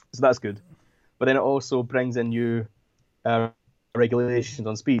 so that's good. But then it also brings in new regulations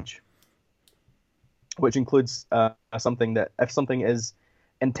on speech, which includes something that if something is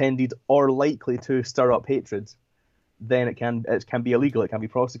intended or likely to stir up hatred, then it can be illegal. It can be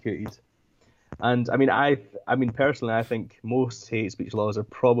prosecuted. And I mean personally, I think most hate speech laws are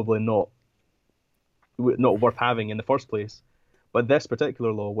probably not worth having in the first place. But this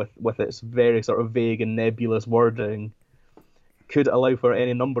particular law, with its very sort of vague and nebulous wording, could allow for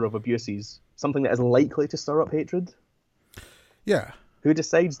any number of abuses. Something that is likely to stir up hatred. Yeah. Who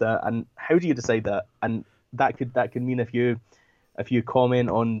decides that, and how do you decide that? And that could mean if you comment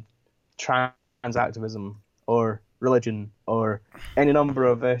on trans activism or religion or any number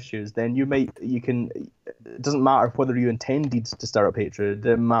of issues, then it doesn't matter whether you intended to stir up hatred.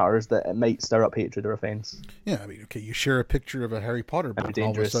 It matters that it might stir up hatred or offence. Yeah, I mean, okay, you share a picture of a Harry Potter book, and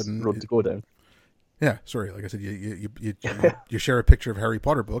all of a sudden, road to go down. Yeah, sorry. Like I said, you share a picture of Harry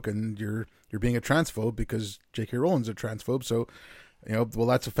Potter book, and you're being a transphobe because J.K. Rowling's a transphobe. So, well,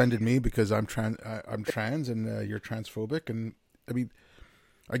 that's offended me because I'm trans and you're transphobic. And I mean,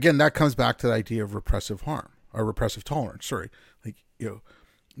 again, that comes back to the idea of repressive harm or repressive tolerance. Sorry, like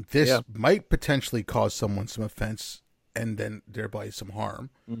this might potentially cause someone some offense and then thereby some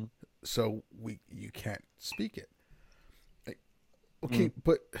harm. Mm-hmm. So you can't speak it. Like, okay,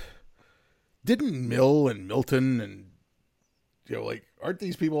 but. Didn't Mill and Milton and aren't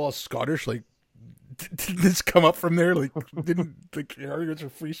these people all Scottish? Like, did this come up from there? Like, didn't the arguments for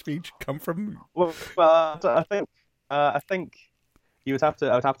free speech come from? Well, I think I would have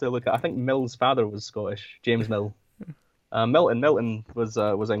to look at. I think Mill's father was Scottish, James Mill. Milton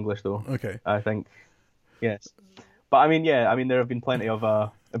was English though. Okay, I think, yes. But I mean, there have been plenty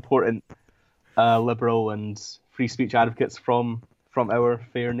of important liberal and free speech advocates from our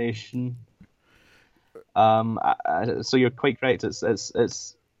fair nation. So you're quite correct.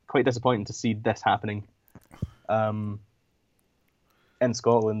 It's quite disappointing to see this happening in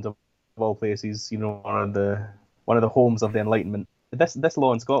Scotland, of all places. One of the homes of the Enlightenment. This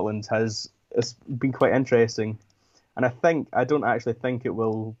law in Scotland has been quite interesting, and I don't actually think it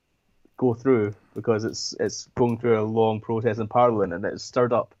will go through because it's going through a long process in Parliament, and it's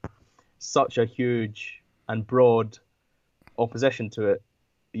stirred up such a huge and broad opposition to it.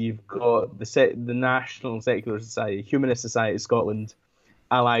 You've got the National Secular Society, Humanist Society of Scotland,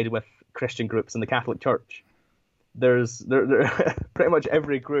 allied with Christian groups in the Catholic Church. There pretty much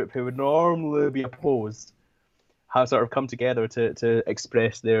every group who would normally be opposed have sort of come together to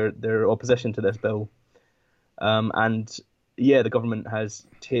express their opposition to this bill. And the government has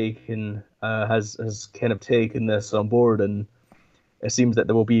taken has kind of taken this on board, and it seems that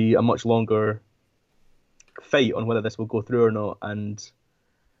there will be a much longer fight on whether this will go through or not. And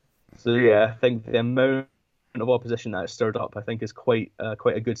so I think the amount of opposition that it's stirred up, I think, is quite a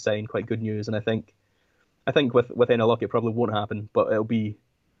good sign, quite good news. And I think with any luck, it probably won't happen, but it'll be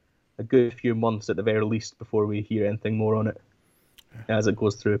a good few months at the very least before we hear anything more on it as it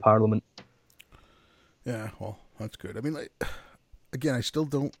goes through Parliament. Yeah, well, that's good. I mean, like, again, I still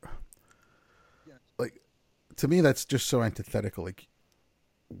don't like. To me, that's just so antithetical. Like,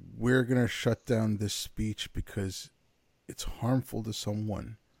 we're gonna shut down this speech because it's harmful to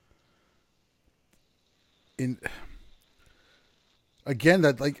someone. Again,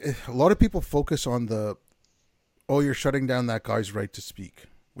 that like a lot of people focus on you're shutting down that guy's right to speak,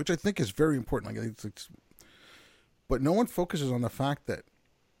 which I think is very important. Like, but no one focuses on the fact that,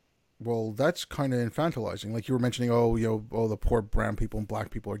 well, that's kind of infantilizing. Like you were mentioning, the poor brown people and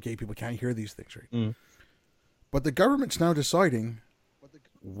black people or gay people can't hear these things, right? Mm. But the government's now deciding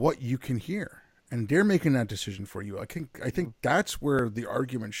what you can hear, and they're making that decision for you. I think that's where the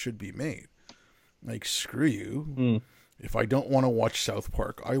argument should be made. Like, screw you. Mm. If I don't want to watch South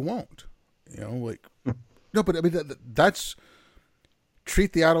Park, I won't. You know, like no, but I mean that's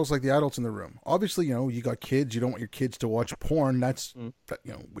treat the adults like the adults in the room. Obviously, you know, you got kids. You don't want your kids to watch porn. That's you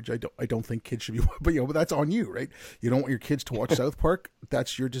know, which I don't think kids should be. But you know, but that's on you, right? You don't want your kids to watch South Park.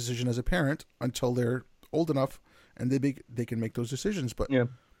 That's your decision as a parent until they're old enough and they can make those decisions. But as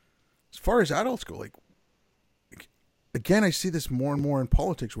far as adults go, like again, I see this more and more in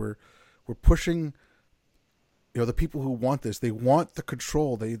politics where we're pushing. You know, the people who want this, they want the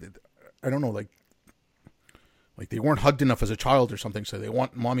control. I don't know, like they weren't hugged enough as a child or something, so they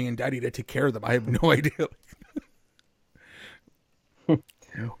want mommy and daddy to take care of them. I have no idea.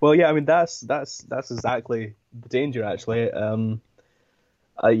 Well, yeah, I mean that's exactly the danger. Actually,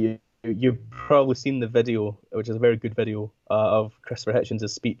 you've probably seen the video, which is a very good video of Christopher Hitchens'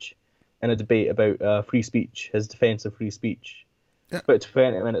 speech in a debate about free speech, his defense of free speech. Yeah. About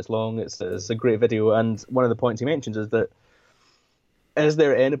 20 minutes long. It's a great video, and one of the points he mentions is that is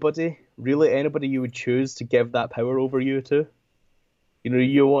there anybody you would choose to give that power over you to? You know,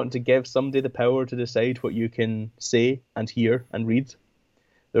 you want to give somebody the power to decide what you can say and hear and read.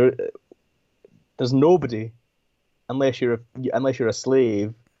 There's nobody, unless you're a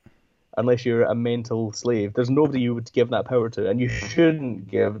slave, unless you're a mental slave. There's nobody you would give that power to, and you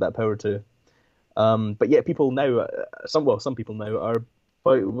shouldn't give that power to. But yet people now, some people now are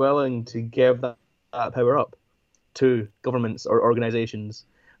quite willing to give that power up to governments or organisations.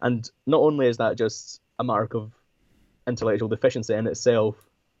 And not only is that just a mark of intellectual deficiency in itself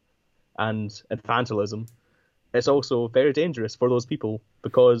and infantilism, it's also very dangerous for those people,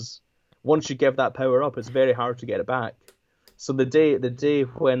 because once you give that power up, it's very hard to get it back. So the day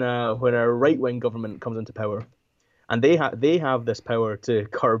when a right-wing government comes into power, and they have this power to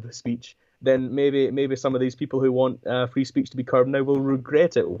curb speech, then maybe some of these people who want free speech to be curbed now will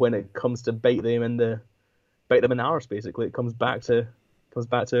regret it when it comes to bite them in the arse. Basically, it comes back to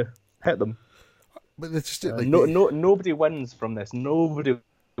hit them. But it's just like nobody wins from this. Nobody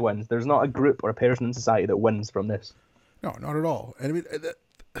wins. There's not a group or a person in society that wins from this. No, not at all. And I mean,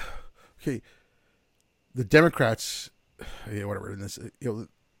 okay, the Democrats, whatever in this,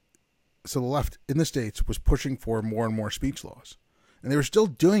 so the left in the States was pushing for more and more speech laws. And they were still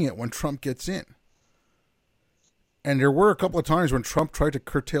doing it when Trump gets in. And there were a couple of times when Trump tried to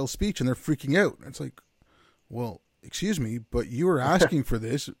curtail speech and they're freaking out. It's like, well, excuse me, but you were asking for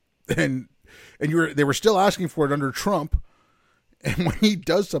this, and they were still asking for it under Trump. And when he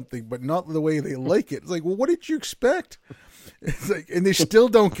does something, but not the way they like it, it's like, well, what did you expect? It's like, and they still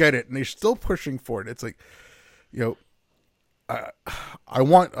don't get it, and they're still pushing for it. It's like, you know, I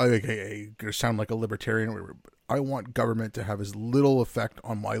want, I'm going to sound like a libertarian or whatever, but I want government to have as little effect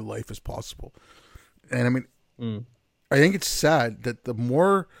on my life as possible. And I mean, I think it's sad that the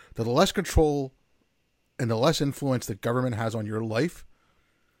less control and the less influence that government has on your life,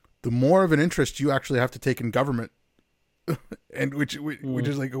 the more of an interest you actually have to take in government, and which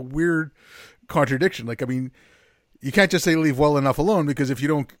is like a weird contradiction. Like, I mean, you can't just say leave well enough alone, because if you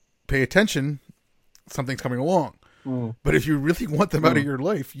don't pay attention, something's coming along. But if you really want them out of your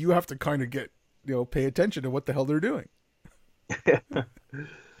life, you have to kind of pay attention to what the hell they're doing.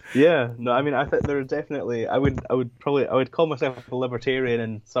 Yeah, no, I mean, I think there are definitely. I would call myself a libertarian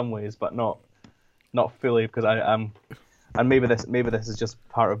in some ways, but not fully, because I am, and maybe this is just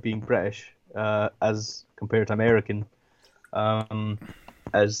part of being British, as compared to American,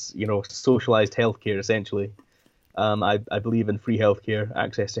 as you know, socialized healthcare essentially. I believe in free healthcare,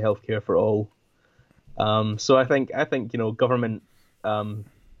 access to healthcare for all. So I think you know, government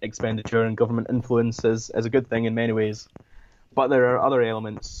expenditure and government influence is a good thing in many ways, but there are other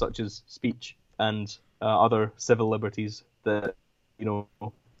elements such as speech and other civil liberties that, you know,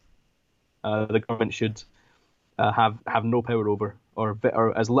 the government should have no power over,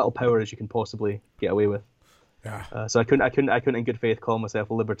 or as little power as you can possibly get away with. Yeah. So I couldn't in good faith call myself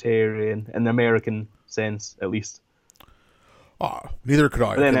a libertarian in the American sense, at least. Neither could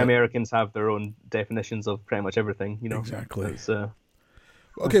I. But then Americans have their own definitions of pretty much everything, you know. Exactly.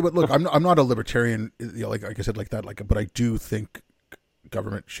 Okay, but look, I'm not a libertarian, you know, like I said, like that. But I do think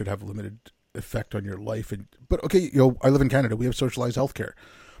government should have limited effect on your life. But okay, you know, I live in Canada. We have socialized healthcare.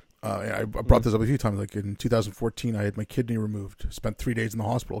 I brought this up a few times. Like in 2014, I had my kidney removed. Spent 3 days in the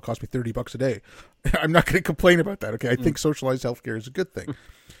hospital. It cost me $30 a day. I'm not going to complain about that. Okay, I think socialized healthcare is a good thing.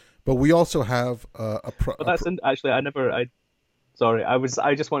 But we also have actually, I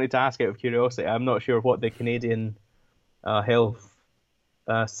just wanted to ask out of curiosity. I'm not sure what the Canadian health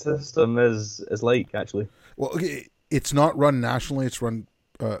system is like, actually. Well, okay, it's not run nationally. It's run.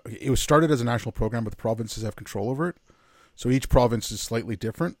 It was started as a national program, but the provinces have control over it. So each province is slightly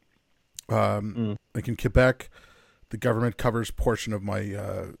different. Like in Quebec, the government covers a portion of my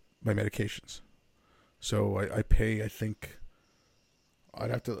my medications. So I pay, I think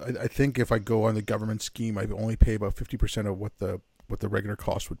I think if I go on the government scheme, I only pay about 50% of what the regular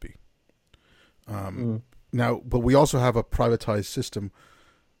cost would be. Now, but we also have a privatized system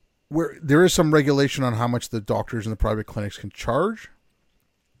where there is some regulation on how much the doctors in the private clinics can charge.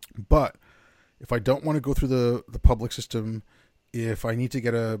 But if I don't want to go through the public system, if I need to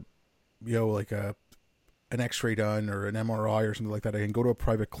get an X-ray done or an MRI or something like that, I can go to a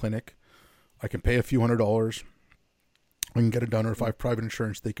private clinic. I can pay a few $100s. I can get it done, or if I have private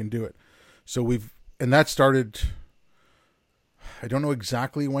insurance, they can do it. So and that started, I don't know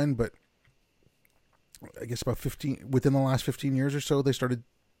exactly when, but I guess within the last 15 years or so, they started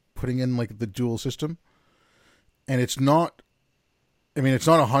putting in like the dual system. And it's not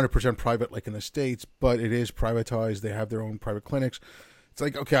 100% private like in the States, but it is privatized. They have their own private clinics. It's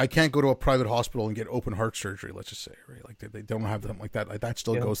like, okay, I can't go to a private hospital and get open heart surgery, let's just say, right? Like they don't have them like that. Like that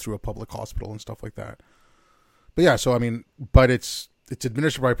still goes through a public hospital and stuff like that. But yeah, so I mean, but it's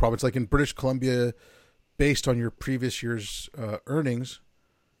administered by a province. Like in British Columbia, based on your previous year's earnings,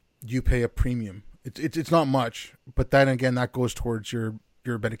 you pay a premium. It's not much, but then again, that goes towards your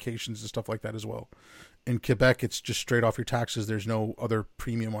medications and stuff like that as well. In Quebec, it's just straight off your taxes. There's no other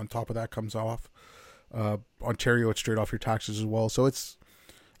premium on top of that comes off. Ontario, it's straight off your taxes as well. So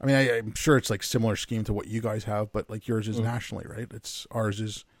I'm sure it's like similar scheme to what you guys have, but like yours is nationally, right? Ours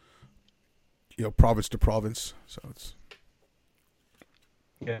is, province to province. So it's.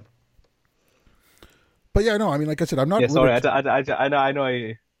 Yeah. But yeah, no, I mean, like I said, I'm not. Yeah, sorry, I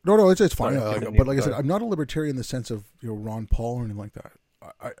know. No, it's fine. But like I said, I'm not a libertarian in the sense of Ron Paul or anything like that.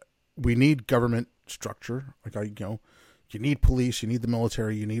 We need government structure. Like you need police, you need the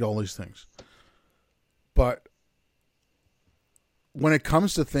military, you need all these things. But when it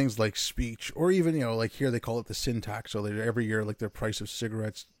comes to things like speech, or even like here they call it the sin tax. So every year, like their price of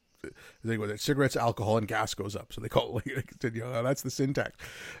cigarettes, alcohol, and gas goes up. So they call it that's the sin tax,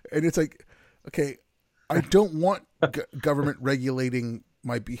 and it's like, okay, I don't want government regulating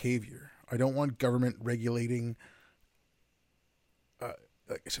my behavior. I don't want government regulating,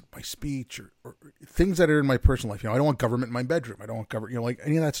 like I said, my speech or things that are in my personal life. I don't want government in my bedroom. I don't want government, like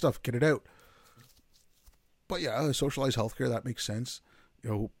any of that stuff. Get it out. But yeah, socialized healthcare, that makes sense.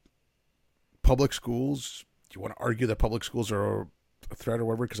 Public schools. Do you want to argue that public schools are a threat or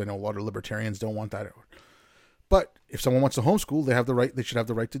whatever? Because I know a lot of libertarians don't want that out. But if someone wants to homeschool, they have the right. They should have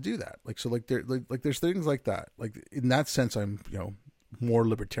the right to do that. Like so, there's things like that. Like in that sense, I'm more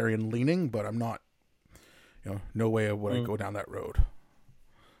libertarian leaning, but I'm not. No way would I go down that road.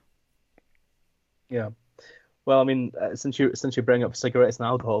 Yeah. Well, I mean, since you bring up cigarettes and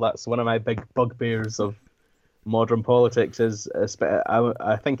alcohol, that's one of my big bugbears of modern politics.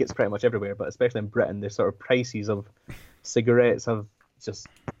 I think it's pretty much everywhere, but especially in Britain, the sort of prices of cigarettes have just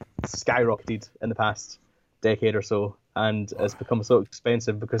skyrocketed in the past decade or so, and it's become so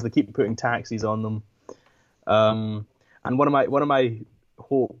expensive because they keep putting taxes on them. And one of my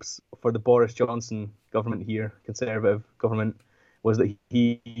hopes for the Boris Johnson government here, Conservative government, was that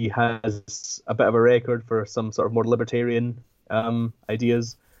he has a bit of a record for some sort of more libertarian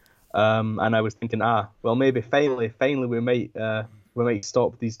ideas. And I was thinking, well, maybe finally we might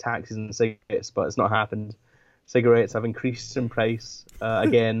stop these taxes on cigarettes, but it's not happened. Cigarettes have increased in price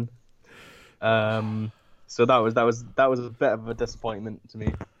again. So that was a bit of a disappointment to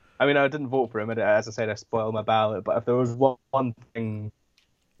me. I mean, I didn't vote for him. As I said, I spoiled my ballot. But if there was one thing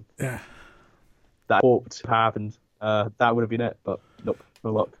that I hoped happened, that would have been it. But nope,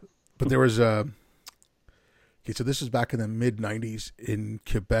 no luck. But there was okay, so this is back in the mid '90s in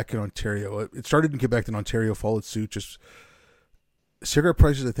Quebec and Ontario. It started in Quebec, and Ontario followed suit. Just cigarette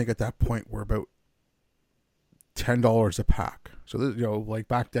prices, I think, at that point were about $10 a pack. So like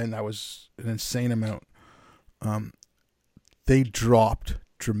back then, that was an insane amount. They dropped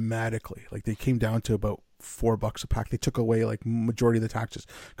dramatically. Like they came down to about $4 a pack. They took away like majority of the taxes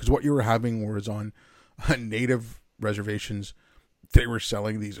because what you were having was on native reservations. They were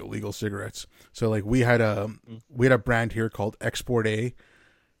selling these illegal cigarettes. So like we had a brand here called Export A.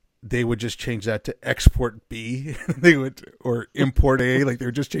 They would just change that to Export B. or Import A. Like they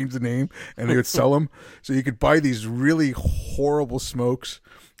would just change the name and they would sell them. So you could buy these really horrible smokes,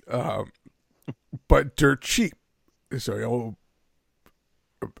 but dirt cheap. So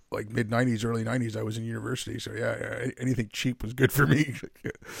like mid '90s, early '90s, I was in university. So yeah, anything cheap was good for me.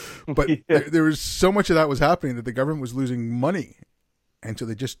 But there was so much of that was happening that the government was losing money. And so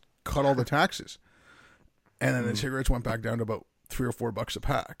they just cut all the taxes. And then the cigarettes went back down to about $3 or $4 a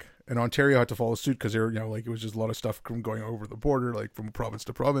pack. And Ontario had to follow suit because they were, like it was just a lot of stuff from going over the border, like from province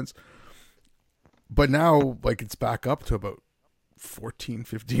to province. But now, like it's back up to about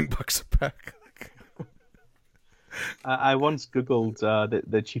 $14-15 a pack. I once googled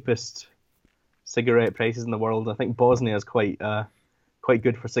the cheapest cigarette prices in the world. I think Bosnia is quite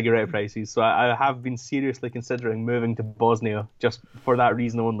good for cigarette prices. So I have been seriously considering moving to Bosnia just for that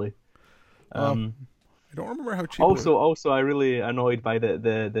reason only. I don't remember how cheap. Also, I really annoyed by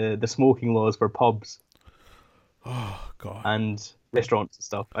the smoking laws for pubs. Oh God. And restaurants and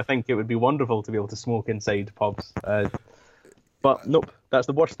stuff. I think it would be wonderful to be able to smoke inside pubs. But nope, that's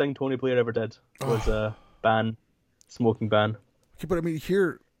the worst thing Tony Blair ever did was smoking ban. Okay, but I mean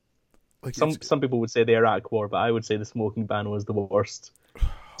here, like some people would say the Iraq War, but I would say the smoking ban was the worst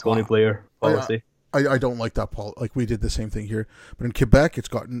Tony Blair policy. I don't like that like we did the same thing here, but in Quebec it's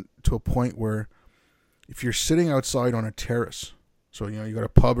gotten to a point where if you're sitting outside on a terrace, so you got a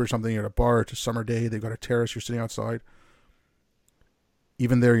pub or something, you're at a bar, it's a summer day, they've got a terrace, you're sitting outside.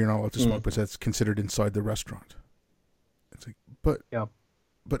 Even there, you're not allowed to smoke, but that's considered inside the restaurant. It's like, but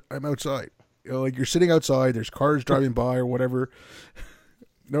I'm outside. Like you're sitting outside. There's cars driving by or whatever.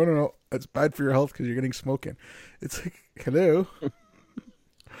 No, that's bad for your health because you're getting smoking. It's like, hello.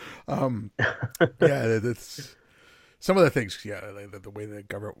 Yeah, that's some of the things. Yeah, the way the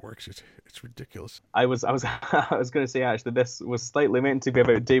government works, it's ridiculous. I was going to say actually, this was slightly meant to be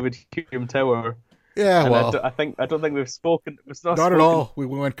about David Hume Tower. Yeah, and well, I don't think we've spoken. Not at all. We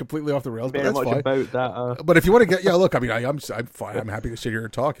went completely off the rails, but that's much fine. About that. But if you want to get, look, I mean, I'm fine. I'm happy to sit here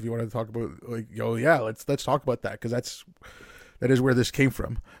and talk. If you want to talk about, like, let's talk about that because that is where this came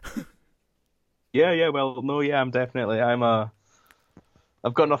from. I'm definitely.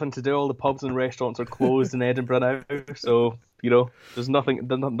 I've got nothing to do. All the pubs and restaurants are closed in Edinburgh now, so there's nothing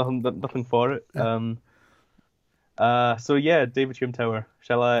for it. David Hume Tower.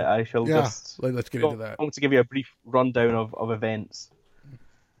 I shall just. Let's get into that. I want to give you a brief rundown of events.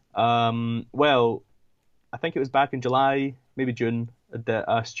 Well, I think it was back in July, maybe June, that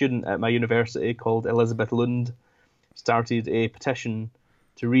a student at my university called Elizabeth Lund started a petition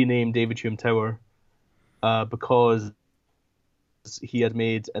to rename David Hume Tower because he had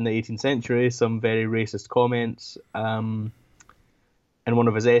made in the 18th century some very racist comments in one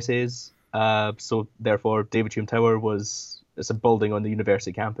of his essays. So therefore, David Hume Tower it's a building on the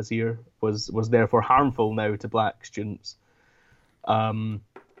university campus here, was therefore harmful now to black students.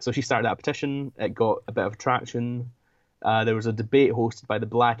 So she started that petition. It got a bit of traction. There was a debate hosted by the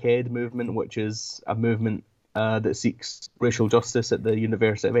Blackhead movement, which is a movement that seeks racial justice at the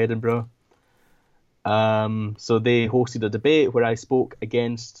University of Edinburgh. So they hosted a debate where I spoke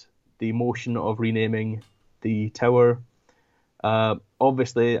against the motion of renaming the tower.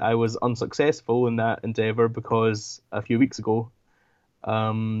 Obviously, I was unsuccessful in that endeavour because a few weeks ago,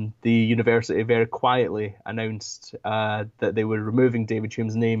 the university very quietly announced that they were removing David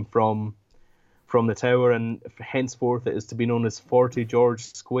Hume's name from the tower, and henceforth it is to be known as 40 George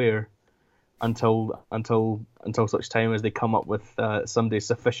Square until such time as they come up with somebody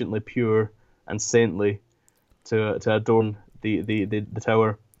sufficiently pure and saintly to adorn the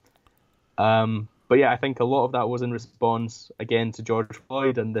tower. But yeah, I think a lot of that was in response again to George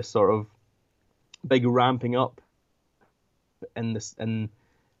Floyd and this sort of big ramping up in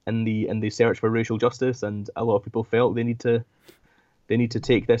the search for racial justice, and a lot of people felt they need to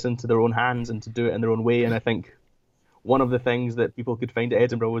take this into their own hands and to do it in their own way. And I think one of the things that people could find at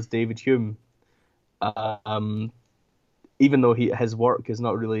Edinburgh was David Hume. Even though his work is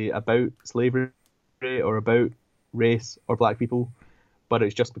not really about slavery or about race or black people, but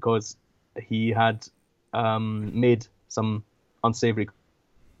it's just because he had made some unsavory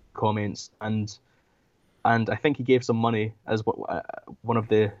comments, and I think he gave some money, as what one of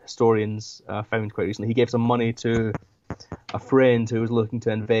the historians found quite recently. He gave some money to a friend who was looking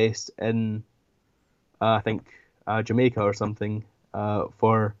to invest in, I think, Jamaica or something,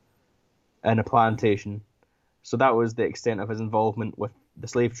 in a plantation. So that was the extent of his involvement with the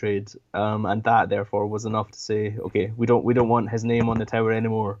slave trade, and that therefore was enough to say, okay, we don't want his name on the tower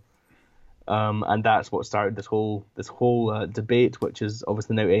anymore. And that's what started this whole debate, which is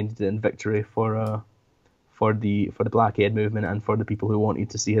obviously now ended in victory for the Blackhead movement and for the people who wanted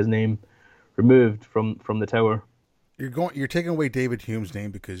to see his name removed from the tower. You're taking away David Hume's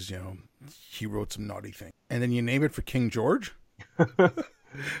name because he wrote some naughty thing, and then you name it for King George.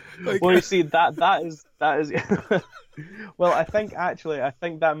 Well, you see, that is well, I think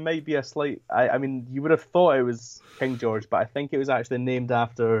that might be a slight. I mean, you would have thought it was King George, but I think it was actually named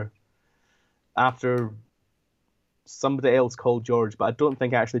after somebody else called George. But I don't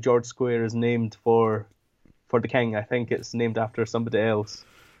think actually George Square is named for the king. I think it's named after somebody else.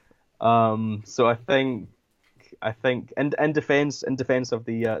 So I think in defense of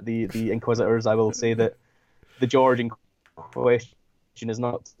the Inquisitors, I will say that the George in question is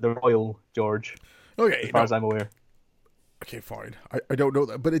not the Royal George, as Okay, far no, as I'm aware. okay, fine. I don't know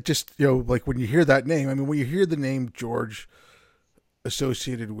that, but it just, like when you hear that name, I mean, when you hear the name George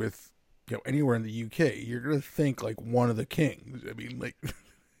associated with, anywhere in the UK, you're gonna think like one of the kings. I mean, like,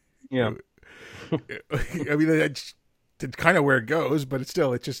 Yeah. I mean, that's kind of where it goes, but it's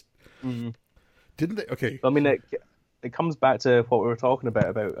still, it just Mhm. didn't they? Okay, I mean, it comes back to what we were talking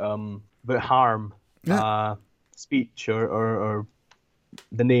about harm, yeah, speech or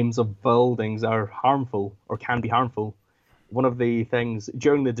the names of buildings are harmful or can be harmful. One of the things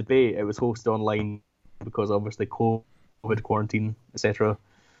during the debate, it was hosted online because obviously COVID quarantine, etc.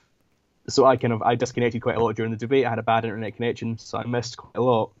 So I disconnected quite a lot during the debate. I had a bad internet connection, so I missed quite a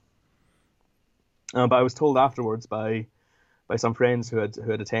lot. But I was told afterwards by some friends who had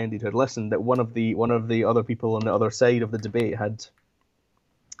attended, who had listened, that one of the other people on the other side of the debate had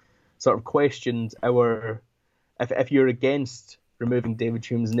sort of questioned our if you're against removing David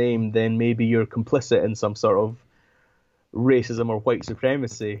Hume's name, then maybe you're complicit in some sort of racism or white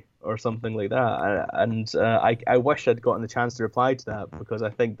supremacy or something like that. And I wish I'd gotten the chance to reply to that, because I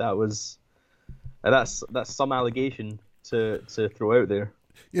think that's some allegation to throw out there.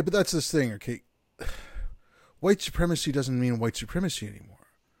 yeah, but that's this thing. Okay, white supremacy doesn't mean white supremacy anymore.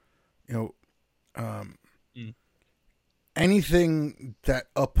 You know, um, Mm. anything that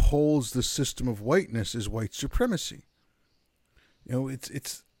upholds the system of whiteness is white supremacy.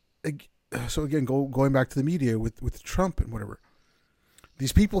 It's so again, going back to the media with Trump and whatever.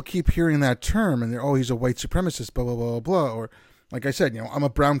 These people keep hearing that term and they're, oh, he's a white supremacist, blah blah blah blah. Or like I said, I'm a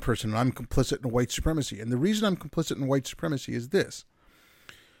brown person and I'm complicit in white supremacy. And the reason I'm complicit in white supremacy is this: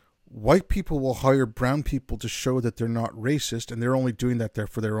 white people will hire brown people to show that they're not racist, and they're only doing that there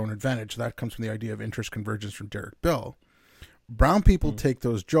for their own advantage. That comes from the idea of interest convergence from Derek Bell. Brown people take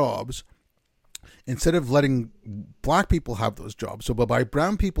those jobs instead of letting black people have those jobs. So by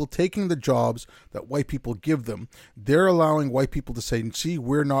brown people taking the jobs that white people give them, they're allowing white people to say, see,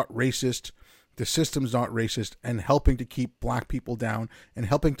 we're not racist, the system's not racist, and helping to keep black people down and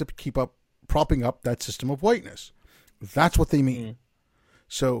helping to keep up, propping up that system of whiteness. That's what they mean.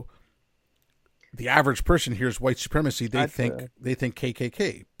 So the average person hears white supremacy, they think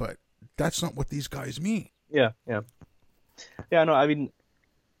KKK, but that's not what these guys mean. Yeah, yeah, yeah. No, I mean,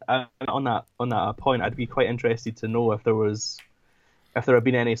 on that point, I'd be quite interested to know if there had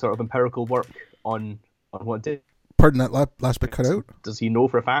been any sort of empirical work on what did. Pardon, that last bit cut out? Does he know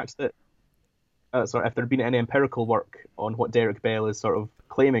for a fact that? Sorry, if there had been any empirical work on what Derek Bell is sort of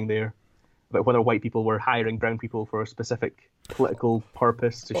claiming there, about whether white people were hiring brown people for a specific political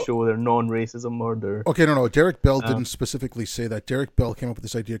purpose to show their non-racism or their. Okay, no. Derek Bell didn't specifically say that. Derek Bell came up with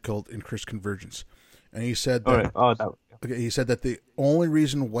this idea called interest convergence, and he said that. Okay, he said that the only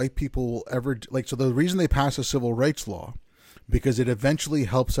reason white people will ever so the reason they pass a civil rights law, because it eventually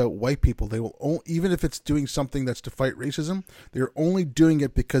helps out white people. They will even if it's doing something that's to fight racism, they're only doing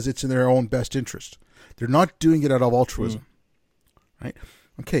it because it's in their own best interest. They're not doing it out of altruism, right?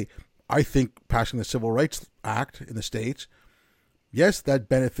 Okay, I think passing the Civil Rights Act in the States, yes, that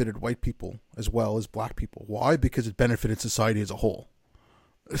benefited white people as well as black people. Why? Because it benefited society as a whole.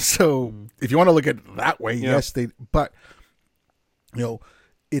 So if you want to look at it that way, yes, but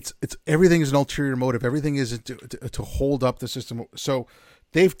it's everything is an ulterior motive. Everything is to hold up the system. So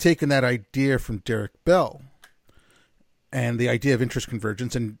they've taken that idea from Derek Bell and the idea of interest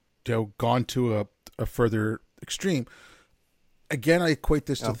convergence and gone to a further extreme. Again, I equate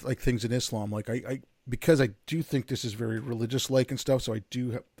this to like things in Islam. Like I because I do think this is very religious like and stuff. So I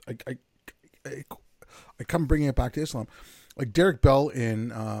do have I come bringing it back to Islam. Like Derek Bell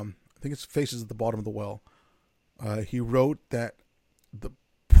in I think it's Faces at the Bottom of the Well. He wrote that the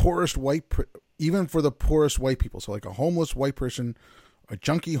poorest even for the poorest white people, so like a homeless white person, a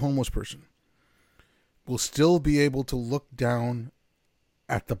junkie homeless person, will still be able to look down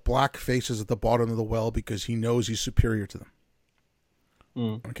at the black faces at the bottom of the well because he knows he's superior to them.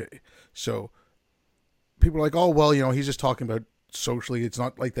 Okay, so people are like, oh, well, he's just talking about socially. It's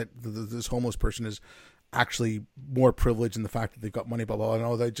not like that this homeless person is actually more privileged in the fact that they've got money, blah, blah, blah.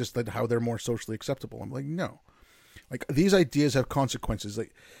 No, they just like how they're more socially acceptable. I'm like, no. Like, these ideas have consequences.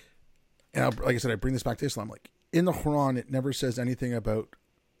 Like I said, I bring this back to Islam. Like, in the Quran, it never says anything about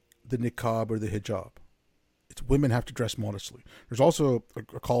the niqab or the hijab. It's women have to dress modestly. There's also a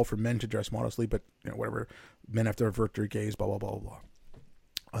call for men to dress modestly, but, whatever. Men have to avert their gaze, blah, blah, blah,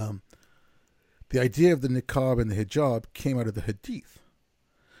 blah. The idea of the niqab and the hijab came out of the hadith.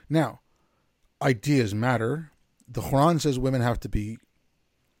 Now, ideas matter. The Quran says women have to be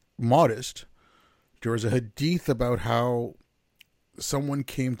modest. There was a hadith about how someone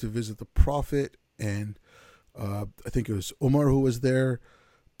came to visit the Prophet and I think it was Umar who was there,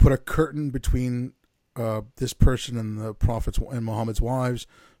 put a curtain between this person and the Prophet's and Muhammad's wives,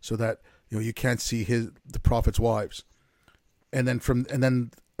 so that you can't see the Prophet's wives, and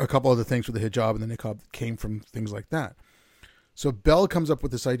then a couple other things with the hijab and the niqab came from things like that. So Bell comes up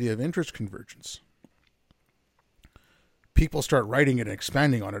with this idea of interest convergence. People start writing it and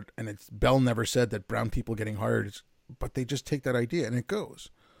expanding on it, and Bell never said that brown people getting hired, but they just take that idea and it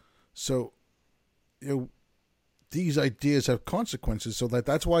goes. So, these ideas have consequences. So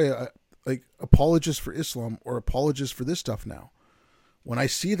that's why, apologists for Islam or apologists for this stuff now, when I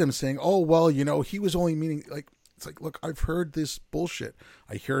see them saying, "Oh well, he was only meaning," it's like, look, I've heard this bullshit.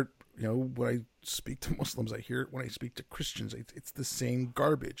 I hear it, when I speak to Muslims. I hear it when I speak to Christians. It's the same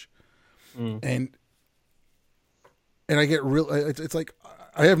garbage, and I get real. It's like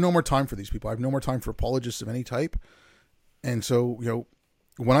I have no more time for these people. I have no more time for apologists of any type. And so,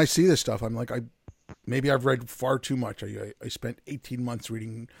 when I see this stuff, I'm like, maybe I've read far too much. I spent 18 months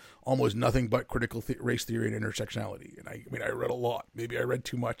reading almost nothing but critical race theory and intersectionality, and I read a lot. Maybe I read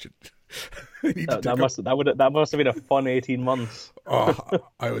too much. That must have been a fun 18 months. Oh,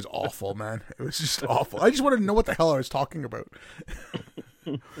 I was awful, man. It was just awful. I just wanted to know what the hell I was talking about.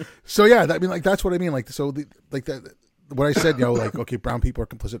 So yeah, that's what I mean. What I said, okay, brown people are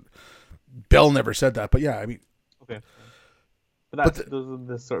complicit. Bell never said that, but yeah, okay. But those are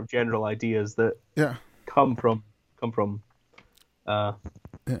the sort of general ideas that come from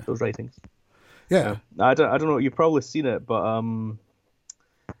those writings. Yeah. I don't know. You've probably seen it, but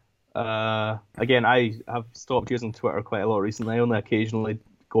again, I have stopped using Twitter quite a lot recently. I only occasionally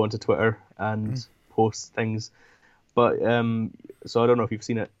go onto Twitter and post things, but so I don't know if you've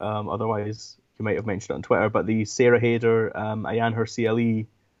seen it. Otherwise, you might have mentioned it on Twitter. But the Sarah Haider, Ayaan Hirsi Ali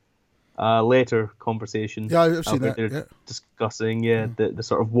later conversation. Yeah, I've seen that. They're discussing the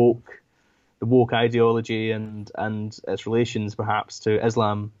sort of woke ideology and its relations perhaps to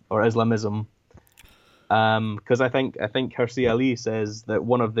Islam or Islamism. Because I think Hirsi Ali says that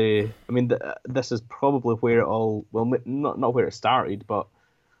one of this is probably where it all, well, not where it started, but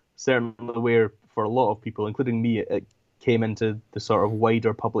certainly where for a lot of people, including me, it came into the sort of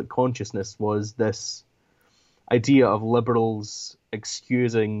wider public consciousness, was this idea of liberals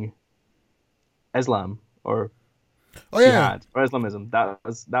excusing Islam or jihad or Islamism. That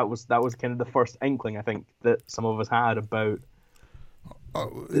was kind of the first inkling, I think, that some of us had about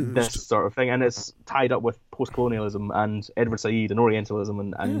this sort of thing, and it's tied up with post-colonialism and Edward Said and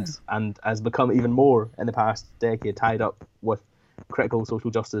Orientalism, and has become even more in the past decade tied up with critical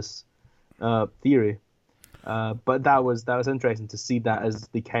social justice theory. But that was interesting to see that as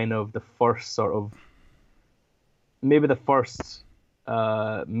the kind of the first sort of, maybe the first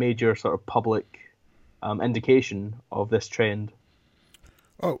major sort of public indication of this trend.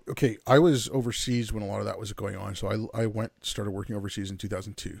 Oh, okay. I was overseas when a lot of that was going on, so I started working overseas in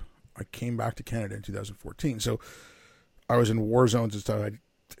 2002. I came back to Canada in 2014, so I was in war zones and stuff.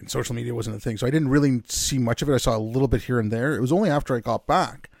 And social media wasn't a thing, so I didn't really see much of it. I saw a little bit here and there. It was only after I got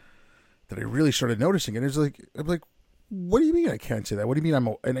back that I really started noticing it. It's like, I'm like, what do you mean I can't say that? What do you mean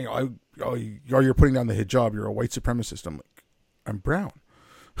you're putting down the hijab? You're a white supremacist. I'm like, I'm brown.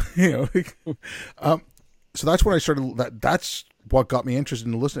 So that's when I started. That's what got me interested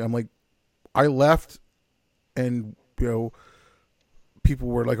in listening. I'm like, I left, and people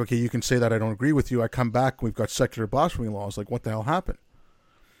were like, okay, you can say that. I don't agree with you. I come back. We've got secular blasphemy laws. Like, what the hell happened?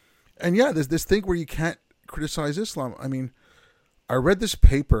 And yeah, there's this thing where you can't criticize Islam. I mean, I read this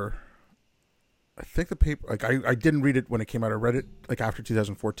paper. I think the paper, I didn't read it when it came out. I read it after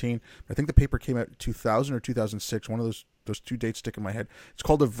 2014. I think the paper came out in 2000 or 2006. One of those two dates stick in my head. It's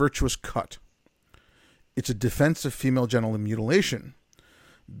called A Virtuous Cut. It's a defense of female genital mutilation,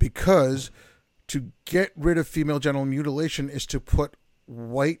 because to get rid of female genital mutilation is to put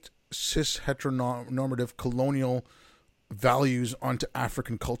white, cis, heteronormative, colonial values onto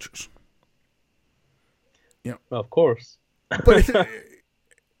African cultures. Well, of course. But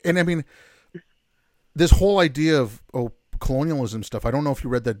and I mean, this whole idea of colonialism stuff, I don't know if you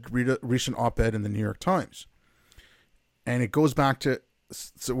read that recent op-ed in the New York Times. And it goes back to,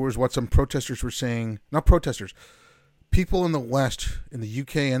 so it was what some protesters were saying, not protesters, people in the West, in the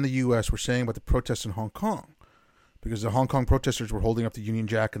UK and the US, were saying about the protests in Hong Kong. Because the Hong Kong protesters were holding up the Union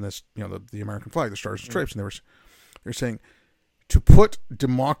Jack and this, the American flag, the Stars and Stripes, and they're saying to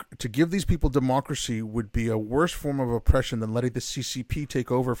give these people democracy would be a worse form of oppression than letting the CCP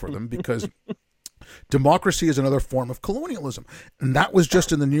take over for them, because democracy is another form of colonialism. And that was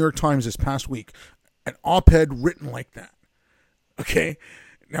just in the New York Times this past week. An op-ed written like that. Okay?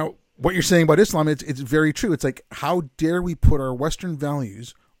 Now, what you're saying about Islam, it's very true. It's like, how dare we put our Western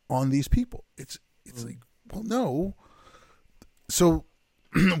values on these people? It's like, well, no. So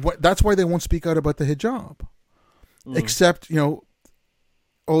that's why they won't speak out about the hijab. Except,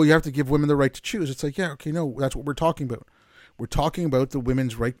 oh, you have to give women the right to choose. It's like, yeah, okay, no, that's what we're talking about. We're talking about the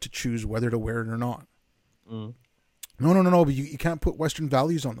women's right to choose whether to wear it or not. No, but you can't put Western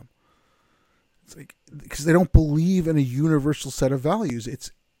values on them. It's like, because they don't believe in a universal set of values.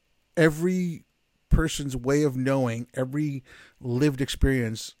 It's every person's way of knowing, every lived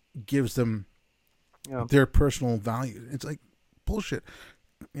experience gives them their personal values. It's like bullshit.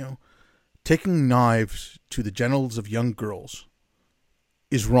 Taking knives to the genitals of young girls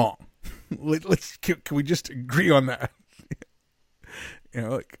is wrong. Can we just agree on that?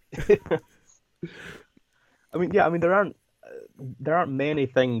 I mean, there aren't many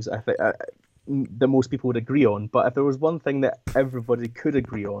things I think that most people would agree on. But if there was one thing that everybody could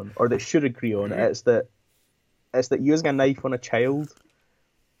agree on, or that should agree on, it's that using a knife on a child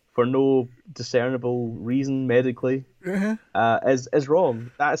for no discernible reason medically is wrong.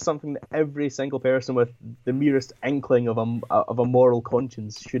 That is something that every single person with the merest inkling of a moral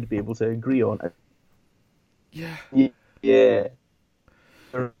conscience should be able to agree on. Yeah. We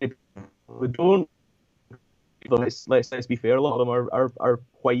don't. Let's be fair. A lot of them are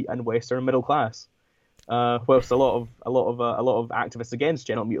white and Western middle class. Whilst a lot of activists against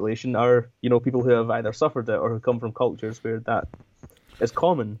genital mutilation are people who have either suffered it or who come from cultures where that is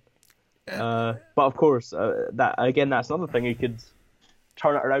common. But of course, that's another thing. You could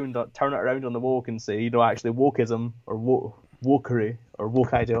turn it around on the woke and say, actually wokeism or wokery or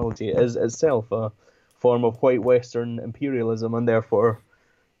woke ideology is itself a form of white Western imperialism, and therefore,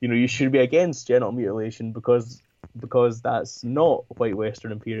 you should be against genital mutilation because that's not white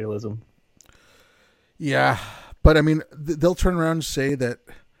Western imperialism. Yeah, but I mean, they'll turn around and say that,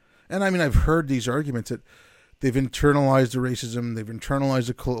 and I mean, I've heard these arguments that they've internalized the racism, they've internalized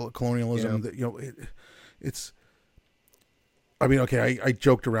the colonialism. That it's. I mean, okay, I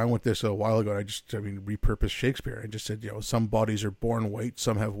joked around with this a while ago. I repurposed Shakespeare. I just said, some bodies are born white,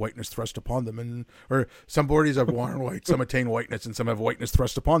 some have whiteness thrust upon them, or some bodies are born white, some attain whiteness, and some have whiteness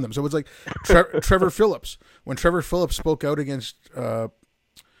thrust upon them. So it's like Trevor Phillips. When Trevor Phillips spoke out against the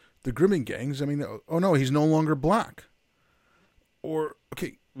grooming gangs, I mean, oh no, he's no longer black. Or,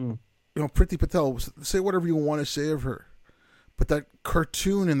 okay, Priti Patel, say whatever you want to say of her. But that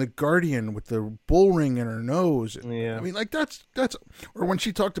cartoon in The Guardian with the bull ring in her nose. I mean, like, that's, or when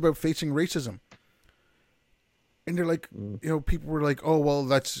she talked about facing racism. And they're like, people were like, oh, well,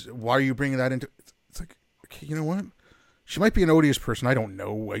 why are you bringing that into, it's like, okay, you know what? She might be an odious person. I don't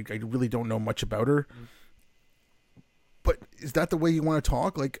know. I really don't know much about her. But is that the way you want to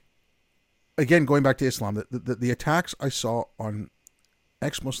talk? Like, again, going back to Islam, the attacks I saw on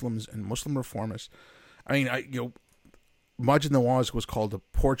ex-Muslims and Muslim reformists, I mean, Majid Nawaz was called a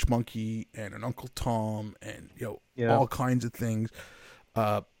porch monkey and an Uncle Tom and all kinds of things.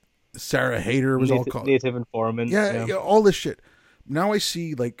 Sarah Hayter was all called native informant. Yeah, all this shit. Now I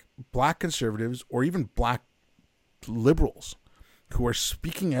see like black conservatives or even black liberals who are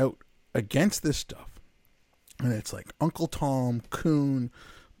speaking out against this stuff, and it's like Uncle Tom, coon,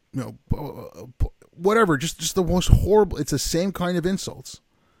 whatever. Just the most horrible. It's the same kind of insults.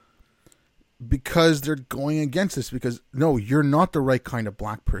 Because they're going against this, because no, you're not the right kind of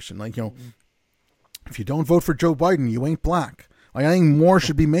black person. Like, if you don't vote for Joe Biden, you ain't black. Like, I think more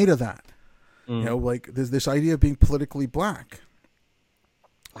should be made of that. Like there's this idea of being politically black.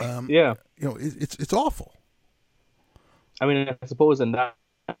 It's awful. I mean, I suppose in that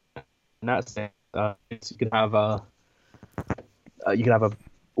sense, you could have a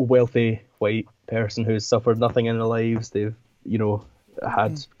wealthy white person who's suffered nothing in their lives. They've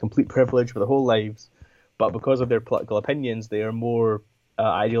had complete privilege for their whole lives, but because of their political opinions, they are more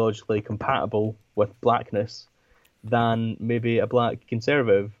ideologically compatible with blackness than maybe a black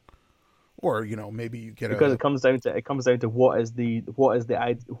conservative. Or maybe you get because it comes down to what is the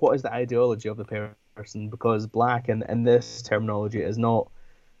ideology of the person. Because black in this terminology is not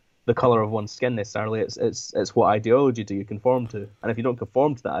the color of one's skin necessarily. It's what ideology do you conform to, and if you don't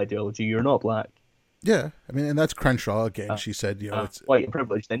conform to that ideology, you're not black. Yeah, I mean, and that's Crenshaw again. She said, it's white and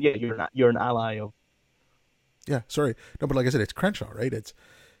privileged. Then you're an ally of. Yeah, sorry, no, but like I said, it's Crenshaw, right? It's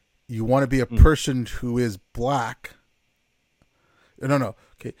you want to be a person who is black. No,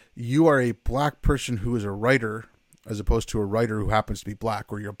 okay, you are a black person who is a writer, as opposed to a writer who happens to be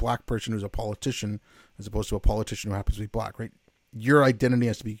black, or you're a black person who's a politician, as opposed to a politician who happens to be black, right? Your identity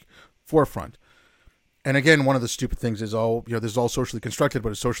has to be forefront. And again, one of the stupid things is this is all socially constructed, but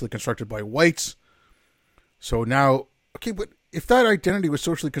it's socially constructed by whites. So now, okay, but if that identity was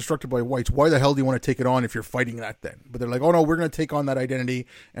socially constructed by whites, why the hell do you want to take it on if you're fighting that then? But they're like, oh no, we're going to take on that identity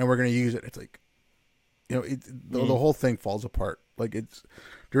and we're going to use it. It's like, the whole thing falls apart. Like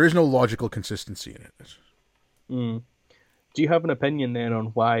there is no logical consistency in it. Mm. Do you have an opinion then on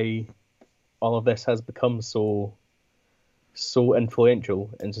why all of this has become so influential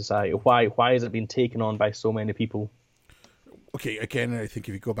in society? Why has it been taken on by so many people? Okay, again, I think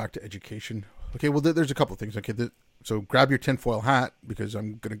if you go back to education, okay, well, there's a couple of things. Okay, so grab your tinfoil hat because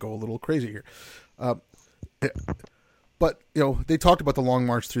I'm going to go a little crazy here. But they talked about the long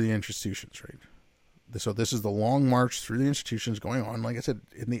march through the institutions, right? So this is the long march through the institutions going on. Like I said,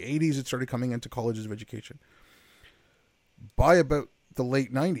 in the 80s, it started coming into colleges of education. By about the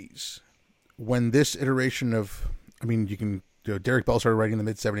late 90s, when this iteration of, Derek Bell started writing in the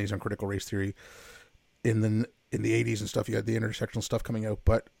mid 70s on critical race theory. In the 80s and stuff, you had the intersectional stuff coming out,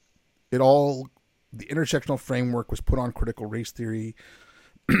 but the intersectional framework was put on critical race theory.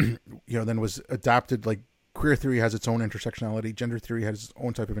 Then was adapted. Like queer theory has its own intersectionality, gender theory has its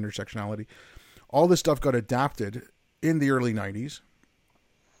own type of intersectionality. All this stuff got adapted in the early 90s.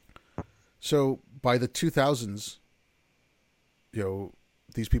 So by the 2000s,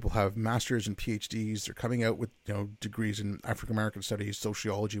 these people have masters and PhDs. They're coming out with, degrees in African American studies,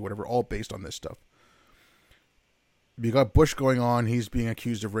 sociology, whatever, all based on this stuff. You got Bush going on. He's being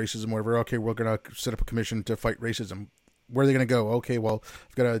accused of racism, whatever. Okay, we're going to set up a commission to fight racism. Where are they going to go? Okay, well,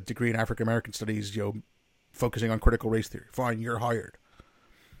 I've got a degree in African American studies, focusing on critical race theory. Fine, you're hired.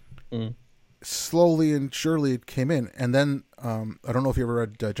 Mm. Slowly and surely it came in. And then, I don't know if you ever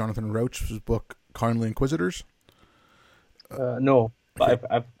read Jonathan Rauch's book, Kindly Inquisitors. No, but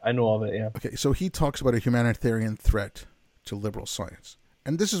okay. I know of it, yeah. Okay, so he talks about a humanitarian threat to liberal science.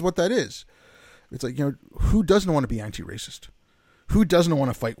 And this is what that is. It's like, who doesn't want to be anti-racist? Who doesn't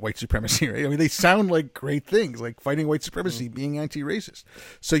want to fight white supremacy, right? I mean, they sound like great things, like fighting white supremacy, being anti-racist.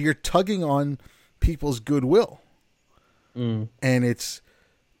 So you're tugging on people's goodwill. And it's,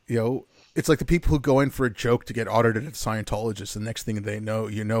 it's like the people who go in for a joke to get audited as Scientologists. The next thing they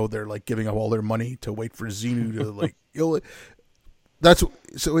know, they're like giving up all their money to wait for Xenu to like,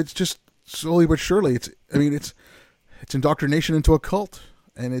 so it's just slowly but surely. It's indoctrination into a cult,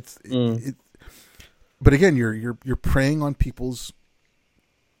 and but again, you're preying on people's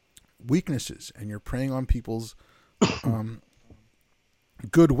weaknesses, and you're preying on people's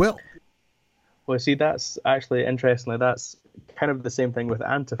goodwill. Well, see, that's actually interestingly, that's kind of the same thing with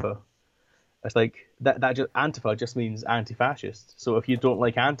Antifa. It's like that Antifa just means anti-fascist. So if you don't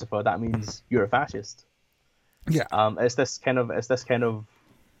like Antifa, that means you're a fascist. Yeah. It's this kind of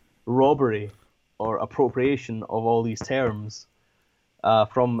robbery or appropriation of all these terms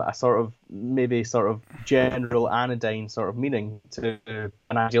from a sort of general anodyne sort of meaning to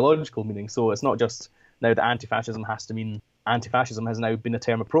an ideological meaning. So it's not just now that anti-fascism has to mean anti-fascism has now been a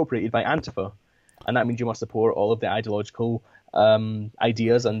term appropriated by Antifa, and that means you must support all of the ideological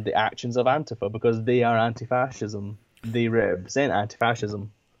ideas and the actions of Antifa because they are anti-fascism. They represent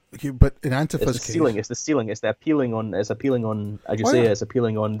anti-fascism. Okay, but in Antifa's case, it's appealing on, as you say, it's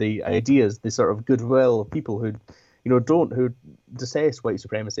appealing on the ideas, the sort of goodwill of people who, who detest white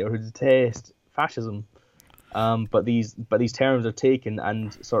supremacy or who detest fascism. But these terms are taken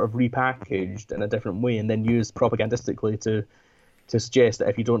and sort of repackaged in a different way and then used propagandistically to suggest that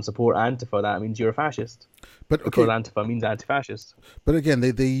if you don't support Antifa, that means you're a fascist. But because Antifa means anti-fascist. But again,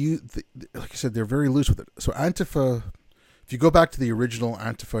 they use, like I said, they're very loose with it. So Antifa, if you go back to the original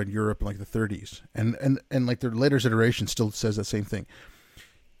Antifa in Europe in like the 30s, and like their later iteration still says the same thing.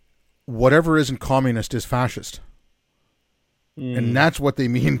 Whatever isn't communist is fascist. And that's what they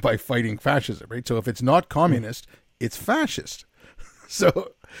mean by fighting fascism, right? So if it's not communist, it's fascist.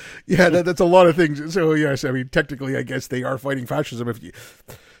 So, yeah, that's a lot of things. So, yes, I mean, technically, I guess they are fighting fascism.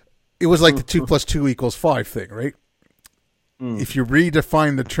 It was like the 2 + 2 = 5 thing, right? If you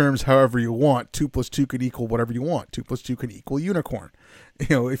redefine the terms however you want, 2 + 2 could equal whatever you want. 2 + 2 can equal unicorn.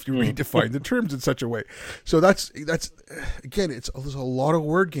 If you redefine the terms in such a way. So that's again, there's a lot of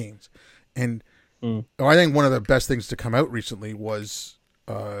word games. And I think one of the best things to come out recently was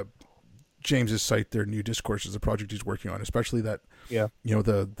James's site, their new discourses, the project he's working on, especially that,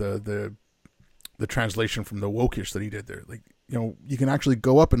 the translation from the Wokish that he did there. Like, you can actually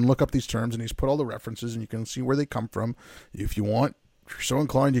go up and look up these terms, and he's put all the references, and you can see where they come from. If you want, if you're so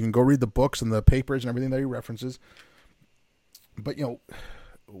inclined, you can go read the books and the papers and everything that he references. But,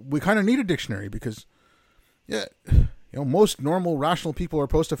 we kind of need a dictionary because, most normal, rational people are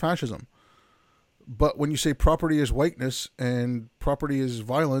opposed to fascism. But when you say property is whiteness and property is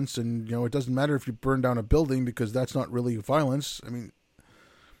violence, and it doesn't matter if you burn down a building because that's not really violence. I mean,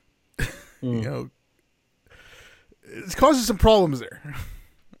 it causes some problems there.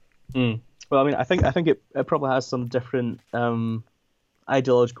 Well, I mean, I think it probably has some different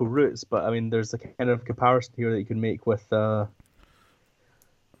ideological roots, but I mean, there's a kind of comparison here that you can make with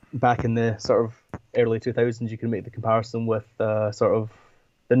back in the sort of early 2000s. You can make the comparison with sort of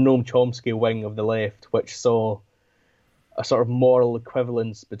the Noam Chomsky wing of the left, which saw a sort of moral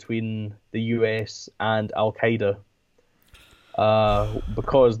equivalence between the US and Al Qaeda,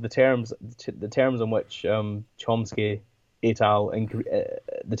 because the terms in which Chomsky et al.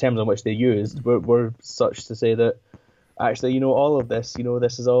 The terms in which they used were such to say that actually, all of this,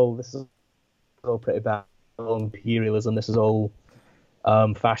 this is all pretty bad. All imperialism. This is all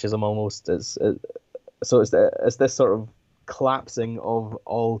fascism almost. It's this sort of collapsing of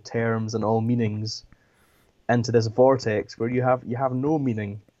all terms and all meanings into this vortex where you have no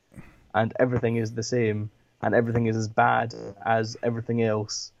meaning, and everything is the same, and everything is as bad as everything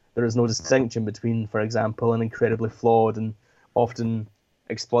else. There is no distinction between, for example, an incredibly flawed and often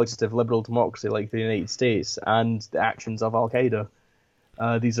exploitative liberal democracy like the United States and the actions of Al Qaeda.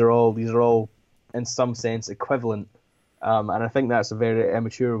 These are all in some sense equivalent, and I think that's a very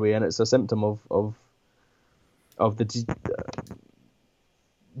immature way, and it's a symptom of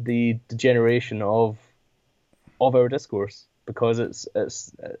the degeneration of our discourse, because it's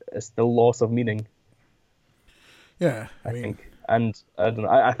the loss of meaning. Yeah, I think, and I don't know.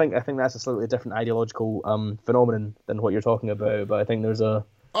 I think that's a slightly different ideological phenomenon than what you're talking about. But I think there's some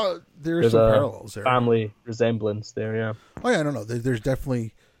parallels there. Family resemblance there. Yeah. Oh yeah, I don't know. There's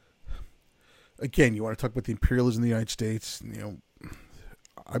definitely. Again, you want to talk about the imperialism of the United States.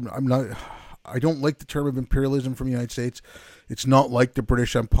 I'm not. I don't like the term of imperialism from the United States. It's not like the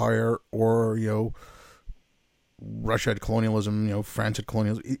British Empire or Russia had colonialism. France had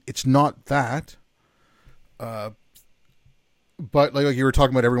colonialism. It's not that. But like you were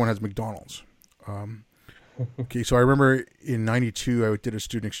talking about, everyone has McDonald's. Okay, so I remember in '92 I did a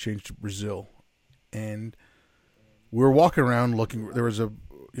student exchange to Brazil, and we were walking around looking. There was a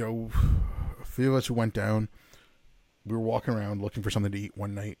few of us who went down. We were walking around looking for something to eat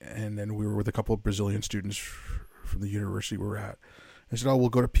one night, and then we were with a couple of Brazilian students from the university we were at. I said, "Oh, we'll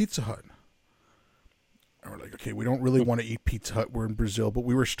go to Pizza Hut." And we're like, "Okay, we don't really want to eat Pizza Hut. We're in Brazil, but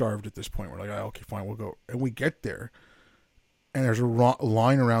we were starved at this point." We're like, "Oh, okay, fine, we'll go." And we get there, and there's a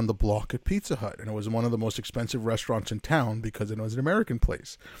line around the block at Pizza Hut, and it was one of the most expensive restaurants in town because it was an American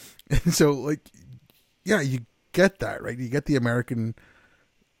place. And so, yeah, you get that, right? You get the American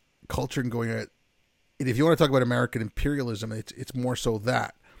culture and going at. And if you want to talk about American imperialism, it's more so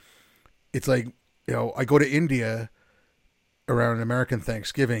that. It's like, I go to India around an American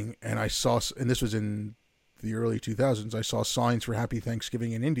Thanksgiving, and I saw, and this was in the early 2000s, I saw signs for Happy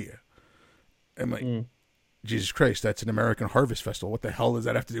Thanksgiving in India. I'm like, Jesus Christ, that's an American Harvest Festival. What the hell does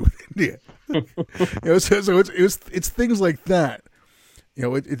that have to do with India? So it's things like that.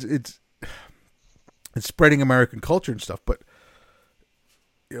 It's spreading American culture and stuff, but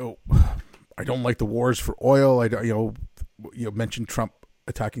I don't like the wars for oil. You mentioned Trump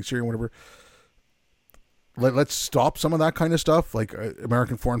attacking Syria and whatever. Let's stop some of that kind of stuff. Like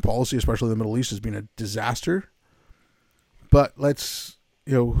American foreign policy, especially in the Middle East, has been a disaster. But let's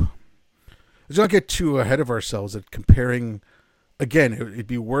not get too ahead of ourselves at comparing. Again, it'd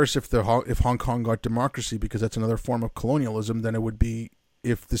be worse if Hong Kong got democracy, because that's another form of colonialism, than it would be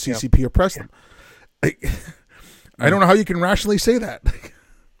if the CCP oppressed them. I don't know how you can rationally say that.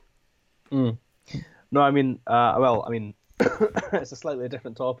 No, I mean, it's a slightly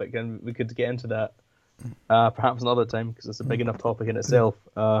different topic, and we could get into that perhaps another time, because it's a big enough topic in itself.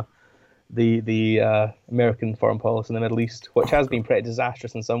 The American foreign policy in the Middle East, which has been pretty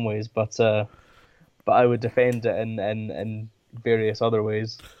disastrous in some ways, but I would defend it in various other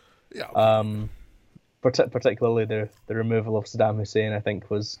ways. Yeah. Particularly the removal of Saddam Hussein, I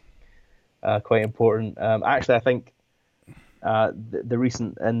think, was quite important. Actually, I think. The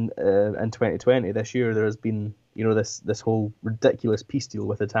recent in 2020 this year, there has been this whole ridiculous peace deal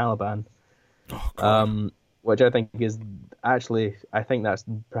with the Taliban, which I think is actually, I think that's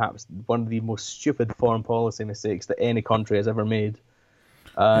perhaps one of the most stupid foreign policy mistakes that any country has ever made,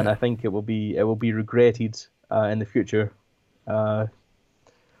 and I think it will be regretted in the future.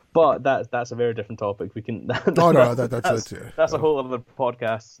 But that's a very different topic. We can. That's a whole other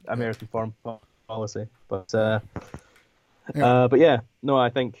podcast, American foreign policy, but. But yeah, no, I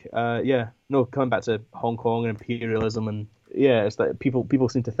think coming back to Hong Kong and imperialism, and it's that people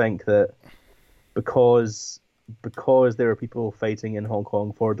seem to think that because there are people fighting in Hong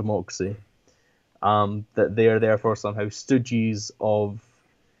Kong for democracy, that they are therefore somehow stooges of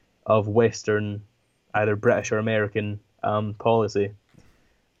Western, either British or American policy,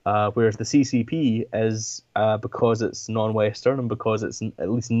 whereas the CCP is because it's non-Western and because it's at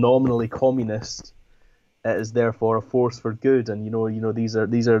least nominally communist. it is therefore a force for good, and these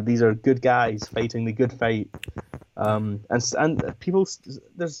are good guys fighting the good fight. And people,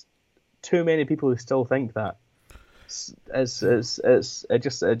 there's too many people who still think that. It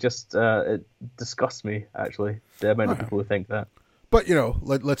disgusts me, actually, the amount of people who think that. But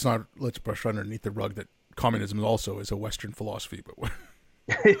let's brush underneath the rug that communism also is a Western philosophy. But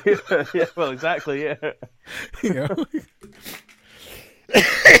yeah, well, exactly, yeah.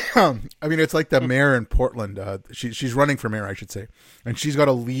 I mean, it's like the mayor in Portland. She's running for mayor, I should say, and she's got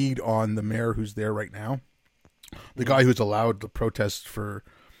a lead on the mayor who's there right now. The guy who's allowed the protests for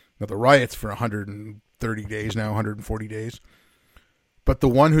the riots for 130 days now, 140 days. But the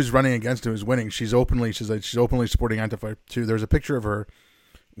one who's running against him is winning. She's openly supporting Antifa too. There's a picture of her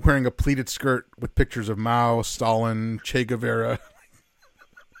wearing a pleated skirt with pictures of Mao, Stalin, Che Guevara.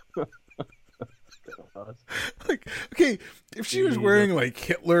 Like, okay, if she was wearing like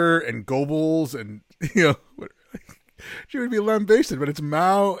Hitler and Goebbels and she would be lambasted. But it's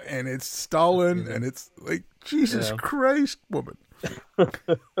Mao and it's Stalin and it's like, Jesus Christ, woman.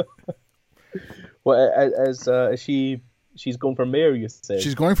 Well, as she's going for mayor, you say?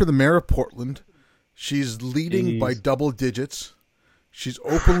 She's going for the mayor of Portland. She's leading by double digits. She's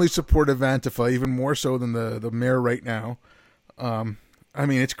openly supportive of Antifa, even more so than the mayor right now. I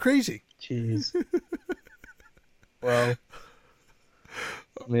mean, it's crazy. Jeez. Well,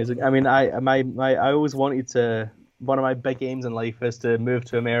 amazing. I mean, I always wanted to. One of my big aims in life is to move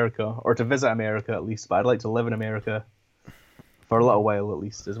to America, or to visit America at least. But I'd like to live in America for a little while at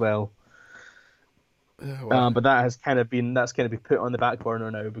least as well. But that's kind of been put on the back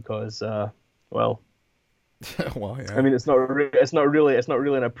burner now because, well, yeah. I mean, it's not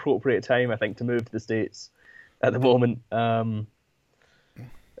really an appropriate time, I think, to move to the States at the moment.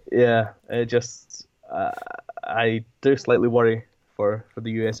 Yeah, it just I do slightly worry for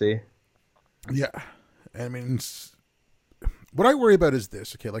the USA. Yeah, I mean, what I worry about is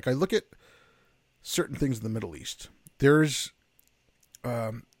this. Okay, like I look at certain things in the Middle East. There's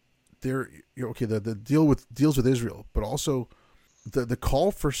the deals with Israel, but also the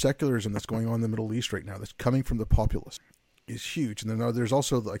call for secularism that's going on in the Middle East right now, that's coming from the populace, is huge. And then there's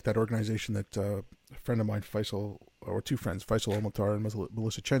also like that organization that a friend of mine, Faisal, or two friends, Faisal Al-Mukhtar and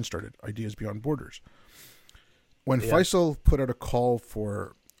Melissa Chen, started, Ideas Beyond Borders. When Faisal put out a call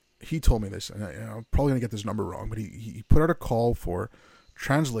for, he told me this, and I'm probably going to get this number wrong, but he put out a call for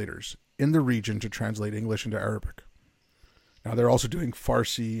translators in the region to translate English into Arabic. Now, they're also doing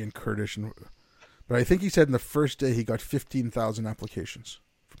Farsi and Kurdish, but I think he said in the first day he got 15,000 applications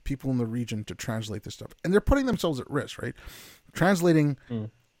from people in the region to translate this stuff. And they're putting themselves at risk, right? Translating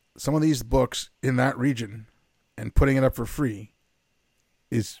some of these books in that region and putting it up for free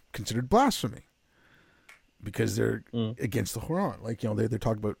is considered blasphemy because they're against the Quran. Like, they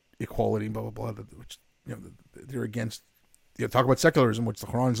talk about equality and blah, blah, blah, which, they're against, talk about secularism, which the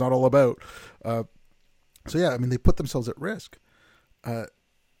Quran is not all about. So, yeah, I mean, they put themselves at risk.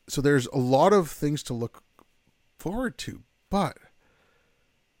 So there's a lot of things to look forward to. But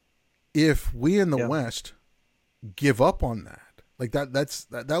if we in the West give up on that, like that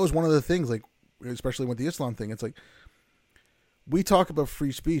was one of the things, like, especially with the Islam thing, it's like, we talk about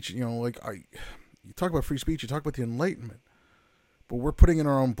free speech, you talk about free speech, you talk about the Enlightenment, but we're putting in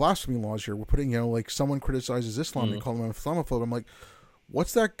our own blasphemy laws here. We're putting, like, someone criticizes Islam, they call them an Islamophobe. I'm like,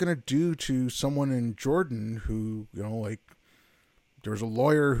 what's that going to do to someone in Jordan who, like, there was a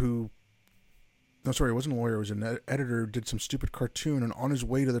lawyer who, no, sorry, it wasn't a lawyer, it was an editor, did some stupid cartoon, and on his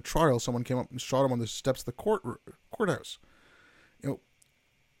way to the trial, someone came up and shot him on the steps of the courthouse.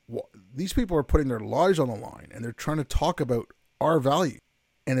 These people are putting their lives on the line, and they're trying to talk about our value,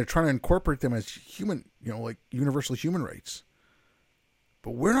 and they're trying to incorporate them as human, like universal human rights.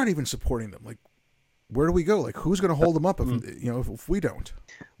 But we're not even supporting them. Like, where do we go? Like, who's going to hold them up if we don't?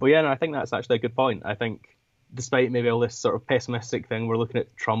 Well, yeah, no, I think that's actually a good point. I think despite maybe all this sort of pessimistic thing, we're looking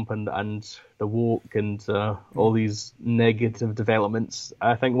at Trump and the woke and all these negative developments.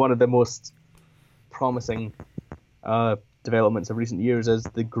 I think one of the most promising developments of recent years is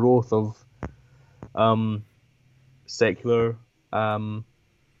the growth of secular,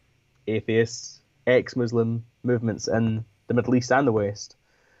 atheist, ex-Muslim movements in the Middle East and the West.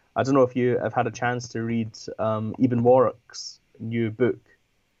 I don't know if you have had a chance to read Ibn Waraq's new book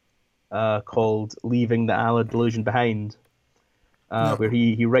called Leaving the Allah Delusion Behind, where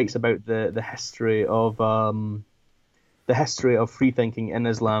he writes about the history of free thinking in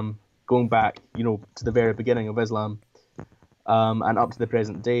Islam, going back, to the very beginning of Islam, and up to the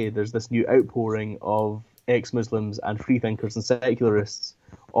present day. There's this new outpouring of ex-Muslims and freethinkers and secularists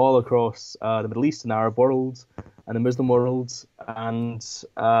all across the Middle East and Arab world and the Muslim world, and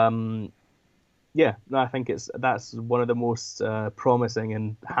yeah, no, I think that's one of the most promising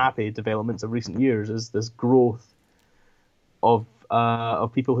and happy developments of recent years is this growth of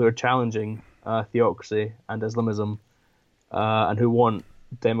people who are challenging theocracy and Islamism and who want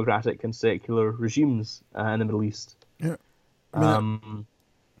democratic and secular regimes in the Middle East. Yeah, I mean, Um,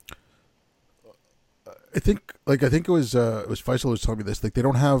 I think it was Faisal who was telling me this. Like, they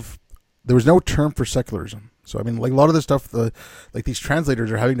don't have, there was no term for secularism. So I mean, like a lot of the stuff, like these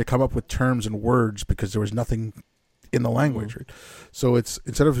translators are having to come up with terms and words because there was nothing in the language, right? So it's,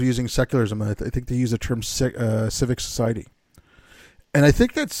 instead of using secularism, I think they use the term civic society. And I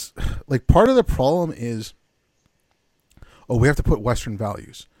think that's like part of the problem is, oh, we have to put Western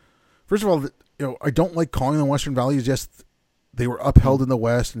values. First of all, I don't like calling them Western values. Yes, they were upheld in the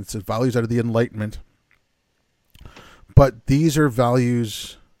West, and it's the values out of the Enlightenment. But these are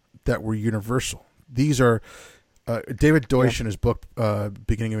values that were universal. These are David Deutsch in his book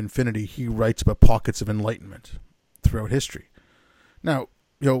Beginning of Infinity. He writes about pockets of enlightenment throughout history. Now,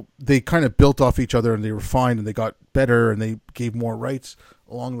 they kind of built off each other, and they refined, and they got better, and they gave more rights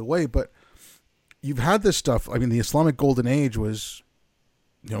along the way. But you've had this stuff. I mean, the Islamic Golden Age was,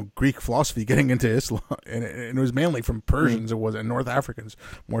 Greek philosophy getting into Islam, and it was mainly from Persians. It was, and North Africans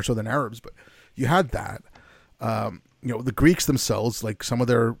more so than Arabs. But you had that. The Greeks themselves, like some of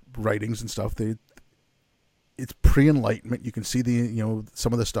their writings and stuff, it's pre-Enlightenment. You can see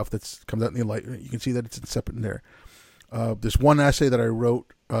some of the stuff that's comes out in the Enlightenment. You can see that it's incepted in there. There's one essay that I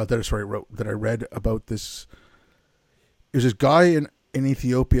wrote, that I read about this. There's this guy in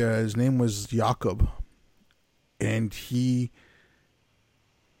Ethiopia. His name was Jacob, and he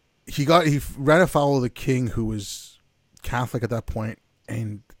ran afoul of the king, who was Catholic at that point,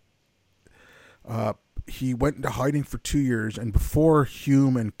 and he went into hiding for 2 years. And before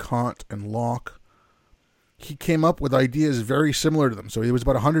Hume and Kant and Locke, he came up with ideas very similar to them. So he was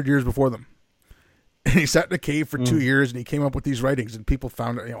about 100 years before them. And he sat in a cave for 2 years, and he came up with these writings, and people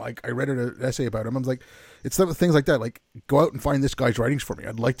found it. Like, I read an essay about him. I was like, it's things like that. Like, go out and find this guy's writings for me.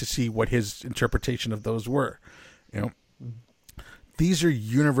 I'd like to see what his interpretation of those were. These are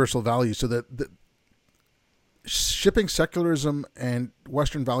universal values. So that shipping secularism and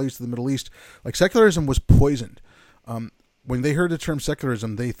Western values to the Middle East, like secularism was poisoned. When they heard the term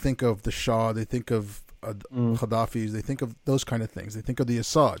secularism, they think of the Shah, they think of Gaddafis, they think of those kind of things. They think of the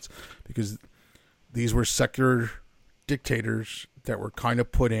Assads, because these were secular dictators that were kind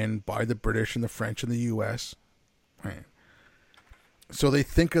of put in by the British and the French and the U.S. Right. So they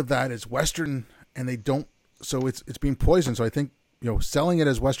think of that as Western, and they don't. So it's being poisoned. So I think selling it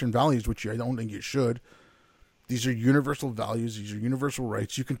as Western values, which I don't think you should. These are universal values. These are universal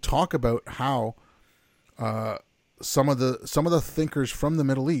rights. You can talk about how some of the thinkers from the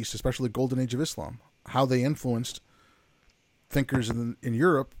Middle East, especially the Golden Age of Islam, how they influenced thinkers in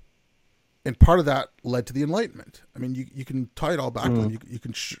Europe. And part of that led to the Enlightenment. I mean, you can tie it all back to them. You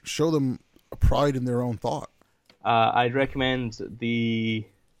can show them a pride in their own thought. I'd recommend the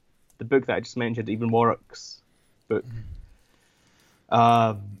book that I just mentioned, Ibn Warraq's book,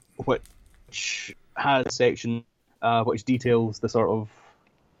 which has a section which details the sort of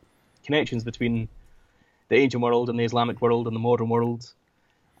connections between the ancient world and the Islamic world and the modern world.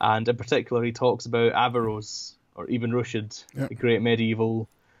 And in particular, he talks about Averroes, or Ibn Rushd, the great medieval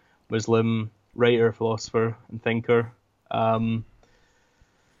Muslim writer, philosopher, and thinker, who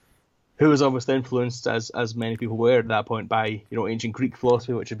was almost influenced, as many people were at that point, by ancient Greek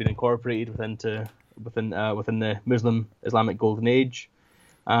philosophy, which had been incorporated within the Muslim Islamic Golden Age,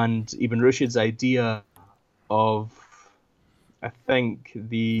 and Ibn Rushd's idea of, I think,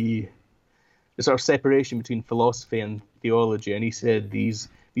 the sort of separation between philosophy and theology, and he said these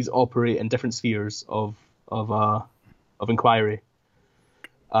operate in different spheres of inquiry.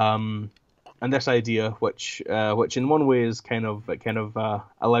 And this idea, which in one way is kind of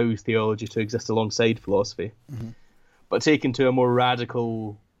allows theology to exist alongside philosophy, but taken to a more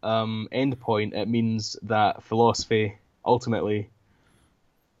radical endpoint, it means that philosophy ultimately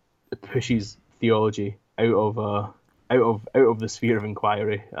pushes theology out of the sphere of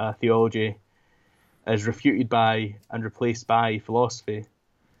inquiry. Theology is refuted by and replaced by philosophy.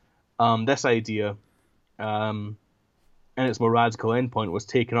 This idea, and its more radical endpoint, was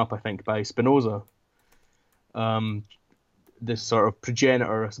taken up, I think, by Spinoza, this sort of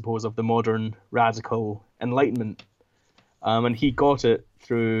progenitor, I suppose, of the modern radical Enlightenment. And he got it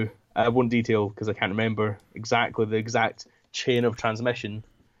through, I won't detail because I can't remember exactly the exact chain of transmission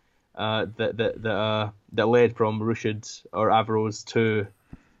that led from Rushd or Averroes to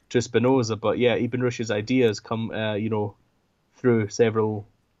Spinoza. But yeah, Ibn Rushd's ideas come, through several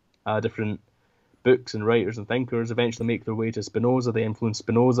different books and writers and thinkers, eventually make their way to Spinoza. They influence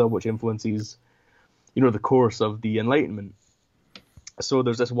Spinoza, which influences the course of the Enlightenment. So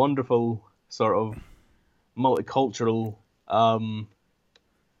there's this wonderful sort of multicultural,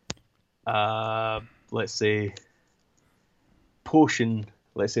 let's say, potion.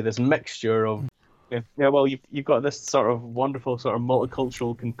 Let's say this mixture of well, you've got this sort of wonderful sort of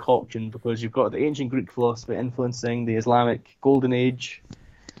multicultural concoction because you've got the ancient Greek philosophy influencing the Islamic Golden Age.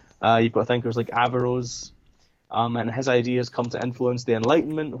 You've got thinkers like Averroes, and his ideas come to influence the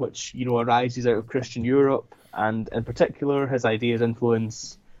Enlightenment, which arises out of Christian Europe, and in particular, his ideas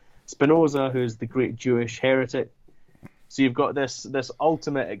influence Spinoza, who's the great Jewish heretic. So you've got this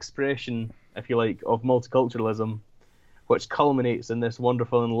ultimate expression, if you like, of multiculturalism, which culminates in this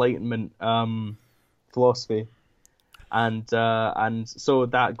wonderful Enlightenment philosophy, and so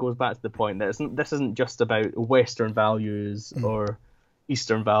that goes back to the point that this isn't just about Western values or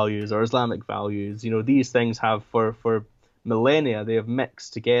Eastern values or Islamic values. These things have for millennia they have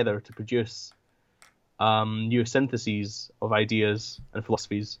mixed together to produce new syntheses of ideas and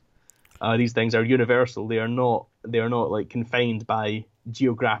philosophies. These things are universal. They are not like confined by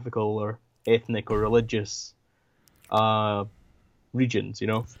geographical or ethnic or religious regions.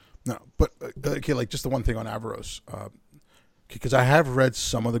 No, but okay, like just the one thing on Averroes, because I have read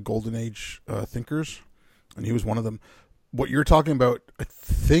some of the Golden Age thinkers, and he was one of them. What you're talking about, I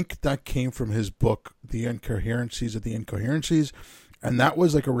think that came from his book, The Incoherencies of the Incoherencies, and that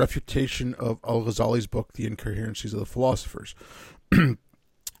was like a refutation of Al-Ghazali's book, The Incoherencies of the Philosophers.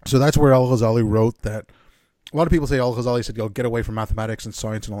 So that's where Al-Ghazali wrote that. A lot of people say Al-Ghazali said, get away from mathematics and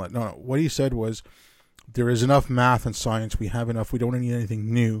science and all that. No, what he said was, there is enough math and science. We have enough. We don't need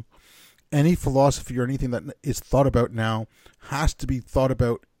anything new. Any philosophy or anything that is thought about now has to be thought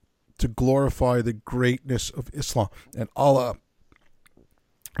about to glorify the greatness of Islam and Allah.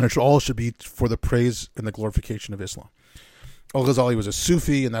 And it all should be for the praise and the glorification of Islam. Al-Ghazali was a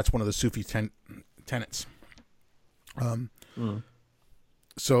Sufi, and that's one of the Sufi tenets.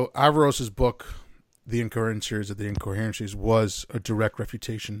 So Averroes' book, The Incoherencies of the Incoherencies, was a direct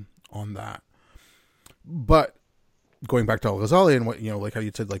refutation on that. But going back to Al-Ghazali and what, like how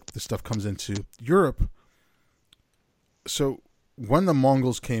you said, like this stuff comes into Europe. So when the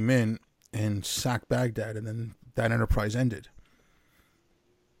Mongols came in and sacked Baghdad, and then that enterprise ended,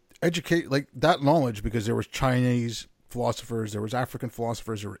 educate like that knowledge, because there was Chinese philosophers, there was African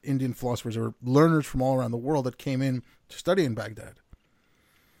philosophers, there were Indian philosophers, there were learners from all around the world that came in to study in Baghdad.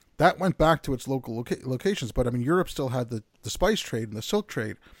 That went back to its local locations, but I mean, Europe still had the spice trade and the silk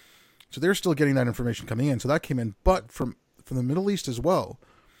trade. So they're still getting that information coming in. So that came in. But from the Middle East as well,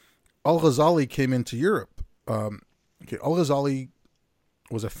 Al-Ghazali came into Europe. Al-Ghazali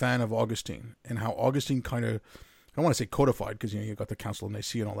was a fan of Augustine, and how Augustine kind of, I don't want to say codified, because you got the Council of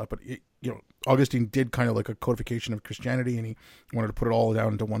Nicaea and all that, but Augustine did kind of like a codification of Christianity, and he wanted to put it all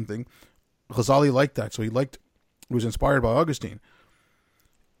down into one thing. Ghazali liked that, so he was inspired by Augustine.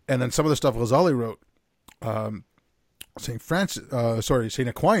 And then some of the stuff Ghazali wrote, Saint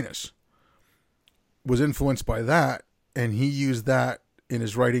Aquinas was influenced by that, and he used that in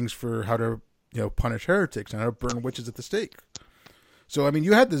his writings for how to punish heretics and how to burn witches at the stake. So I mean,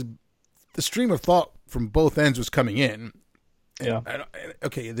 you had the stream of thought from both ends was coming in. And,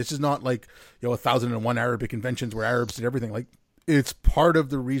 okay, this is not like 1,001 Arabic inventions where Arabs did everything. Like, it's part of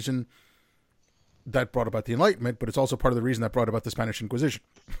the reason that brought about the Enlightenment, but it's also part of the reason that brought about the Spanish Inquisition.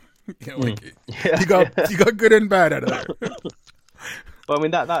 You got good and bad out of there. Well, I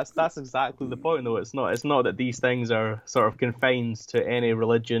mean that's exactly the point, though. It's not that these things are sort of confined to any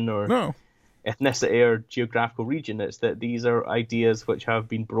religion or ethnicity or geographical region. It's that these are ideas which have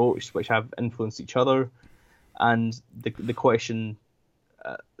been broached, which have influenced each other, and the question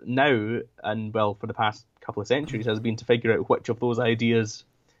now, and well, for the past couple of centuries, has been to figure out which of those ideas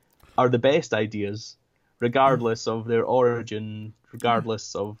are the best ideas, regardless of their origin,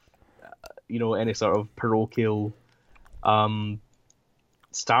 regardless of any sort of parochial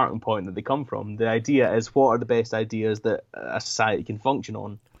starting point that they come from. The idea is, what are the best ideas that a society can function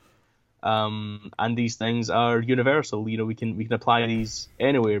on? And these things are universal. We can apply these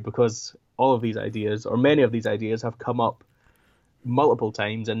anywhere, because all of these ideas, or many of these ideas, have come up multiple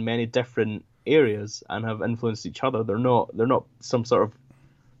times in many different areas and have influenced each other. They're not some sort of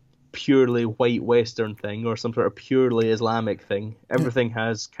purely white Western thing or some sort of purely Islamic thing. Everything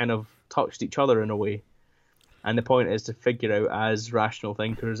has kind of touched each other in a way. And the point is to figure out, as rational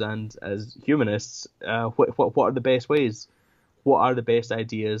thinkers and as humanists, what are the best ways? What are the best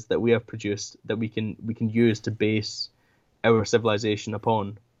ideas that we have produced that we can use to base our civilization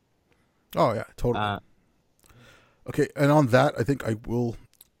upon? Oh yeah, totally. Okay, and on that, I think I will,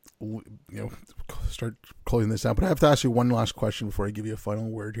 start closing this out. But I have to ask you one last question before I give you a final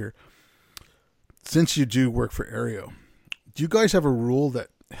word here. since you do work for Aereo, do you guys have a rule that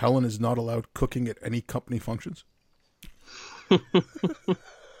Helen is not allowed cooking at any company functions?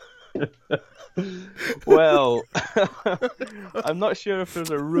 Well, I'm not sure if there's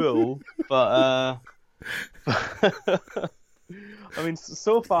a rule, but I mean,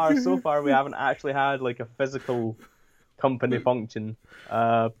 so far we haven't actually had like a physical company function.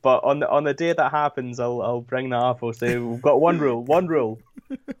 But on the day that happens, I'll bring that up. I'll say we've got one rule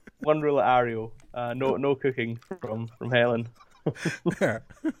at Aereo. No cooking from Helen. Yeah.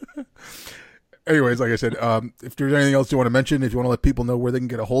 Anyways, like I said, if there's anything else you want to mention, if you want to let people know where they can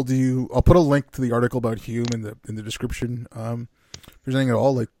get a hold of you, I'll put a link to the article about Hume in the description. If there's anything at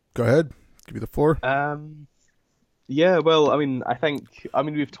all, like, go ahead, give you the floor. Yeah, well, I mean,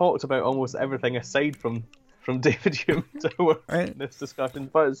 we've talked about almost everything aside from David Hume in this discussion,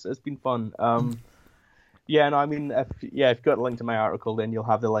 but it's been fun. Yeah, no, I mean, if you've got a link to my article, then you'll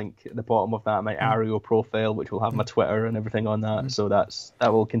have the link at the bottom of that, my Aereo profile, which will have my Twitter and everything on that. So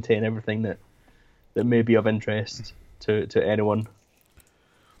that will contain everything that may be of interest to anyone.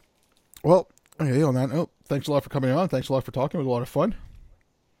 Well, okay, on that note, thanks a lot for coming on. Thanks a lot for talking. It was a lot of fun.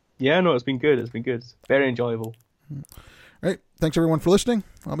 Yeah, no, it's been good. It's very enjoyable. All right, thanks everyone for listening.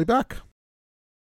 I'll be back.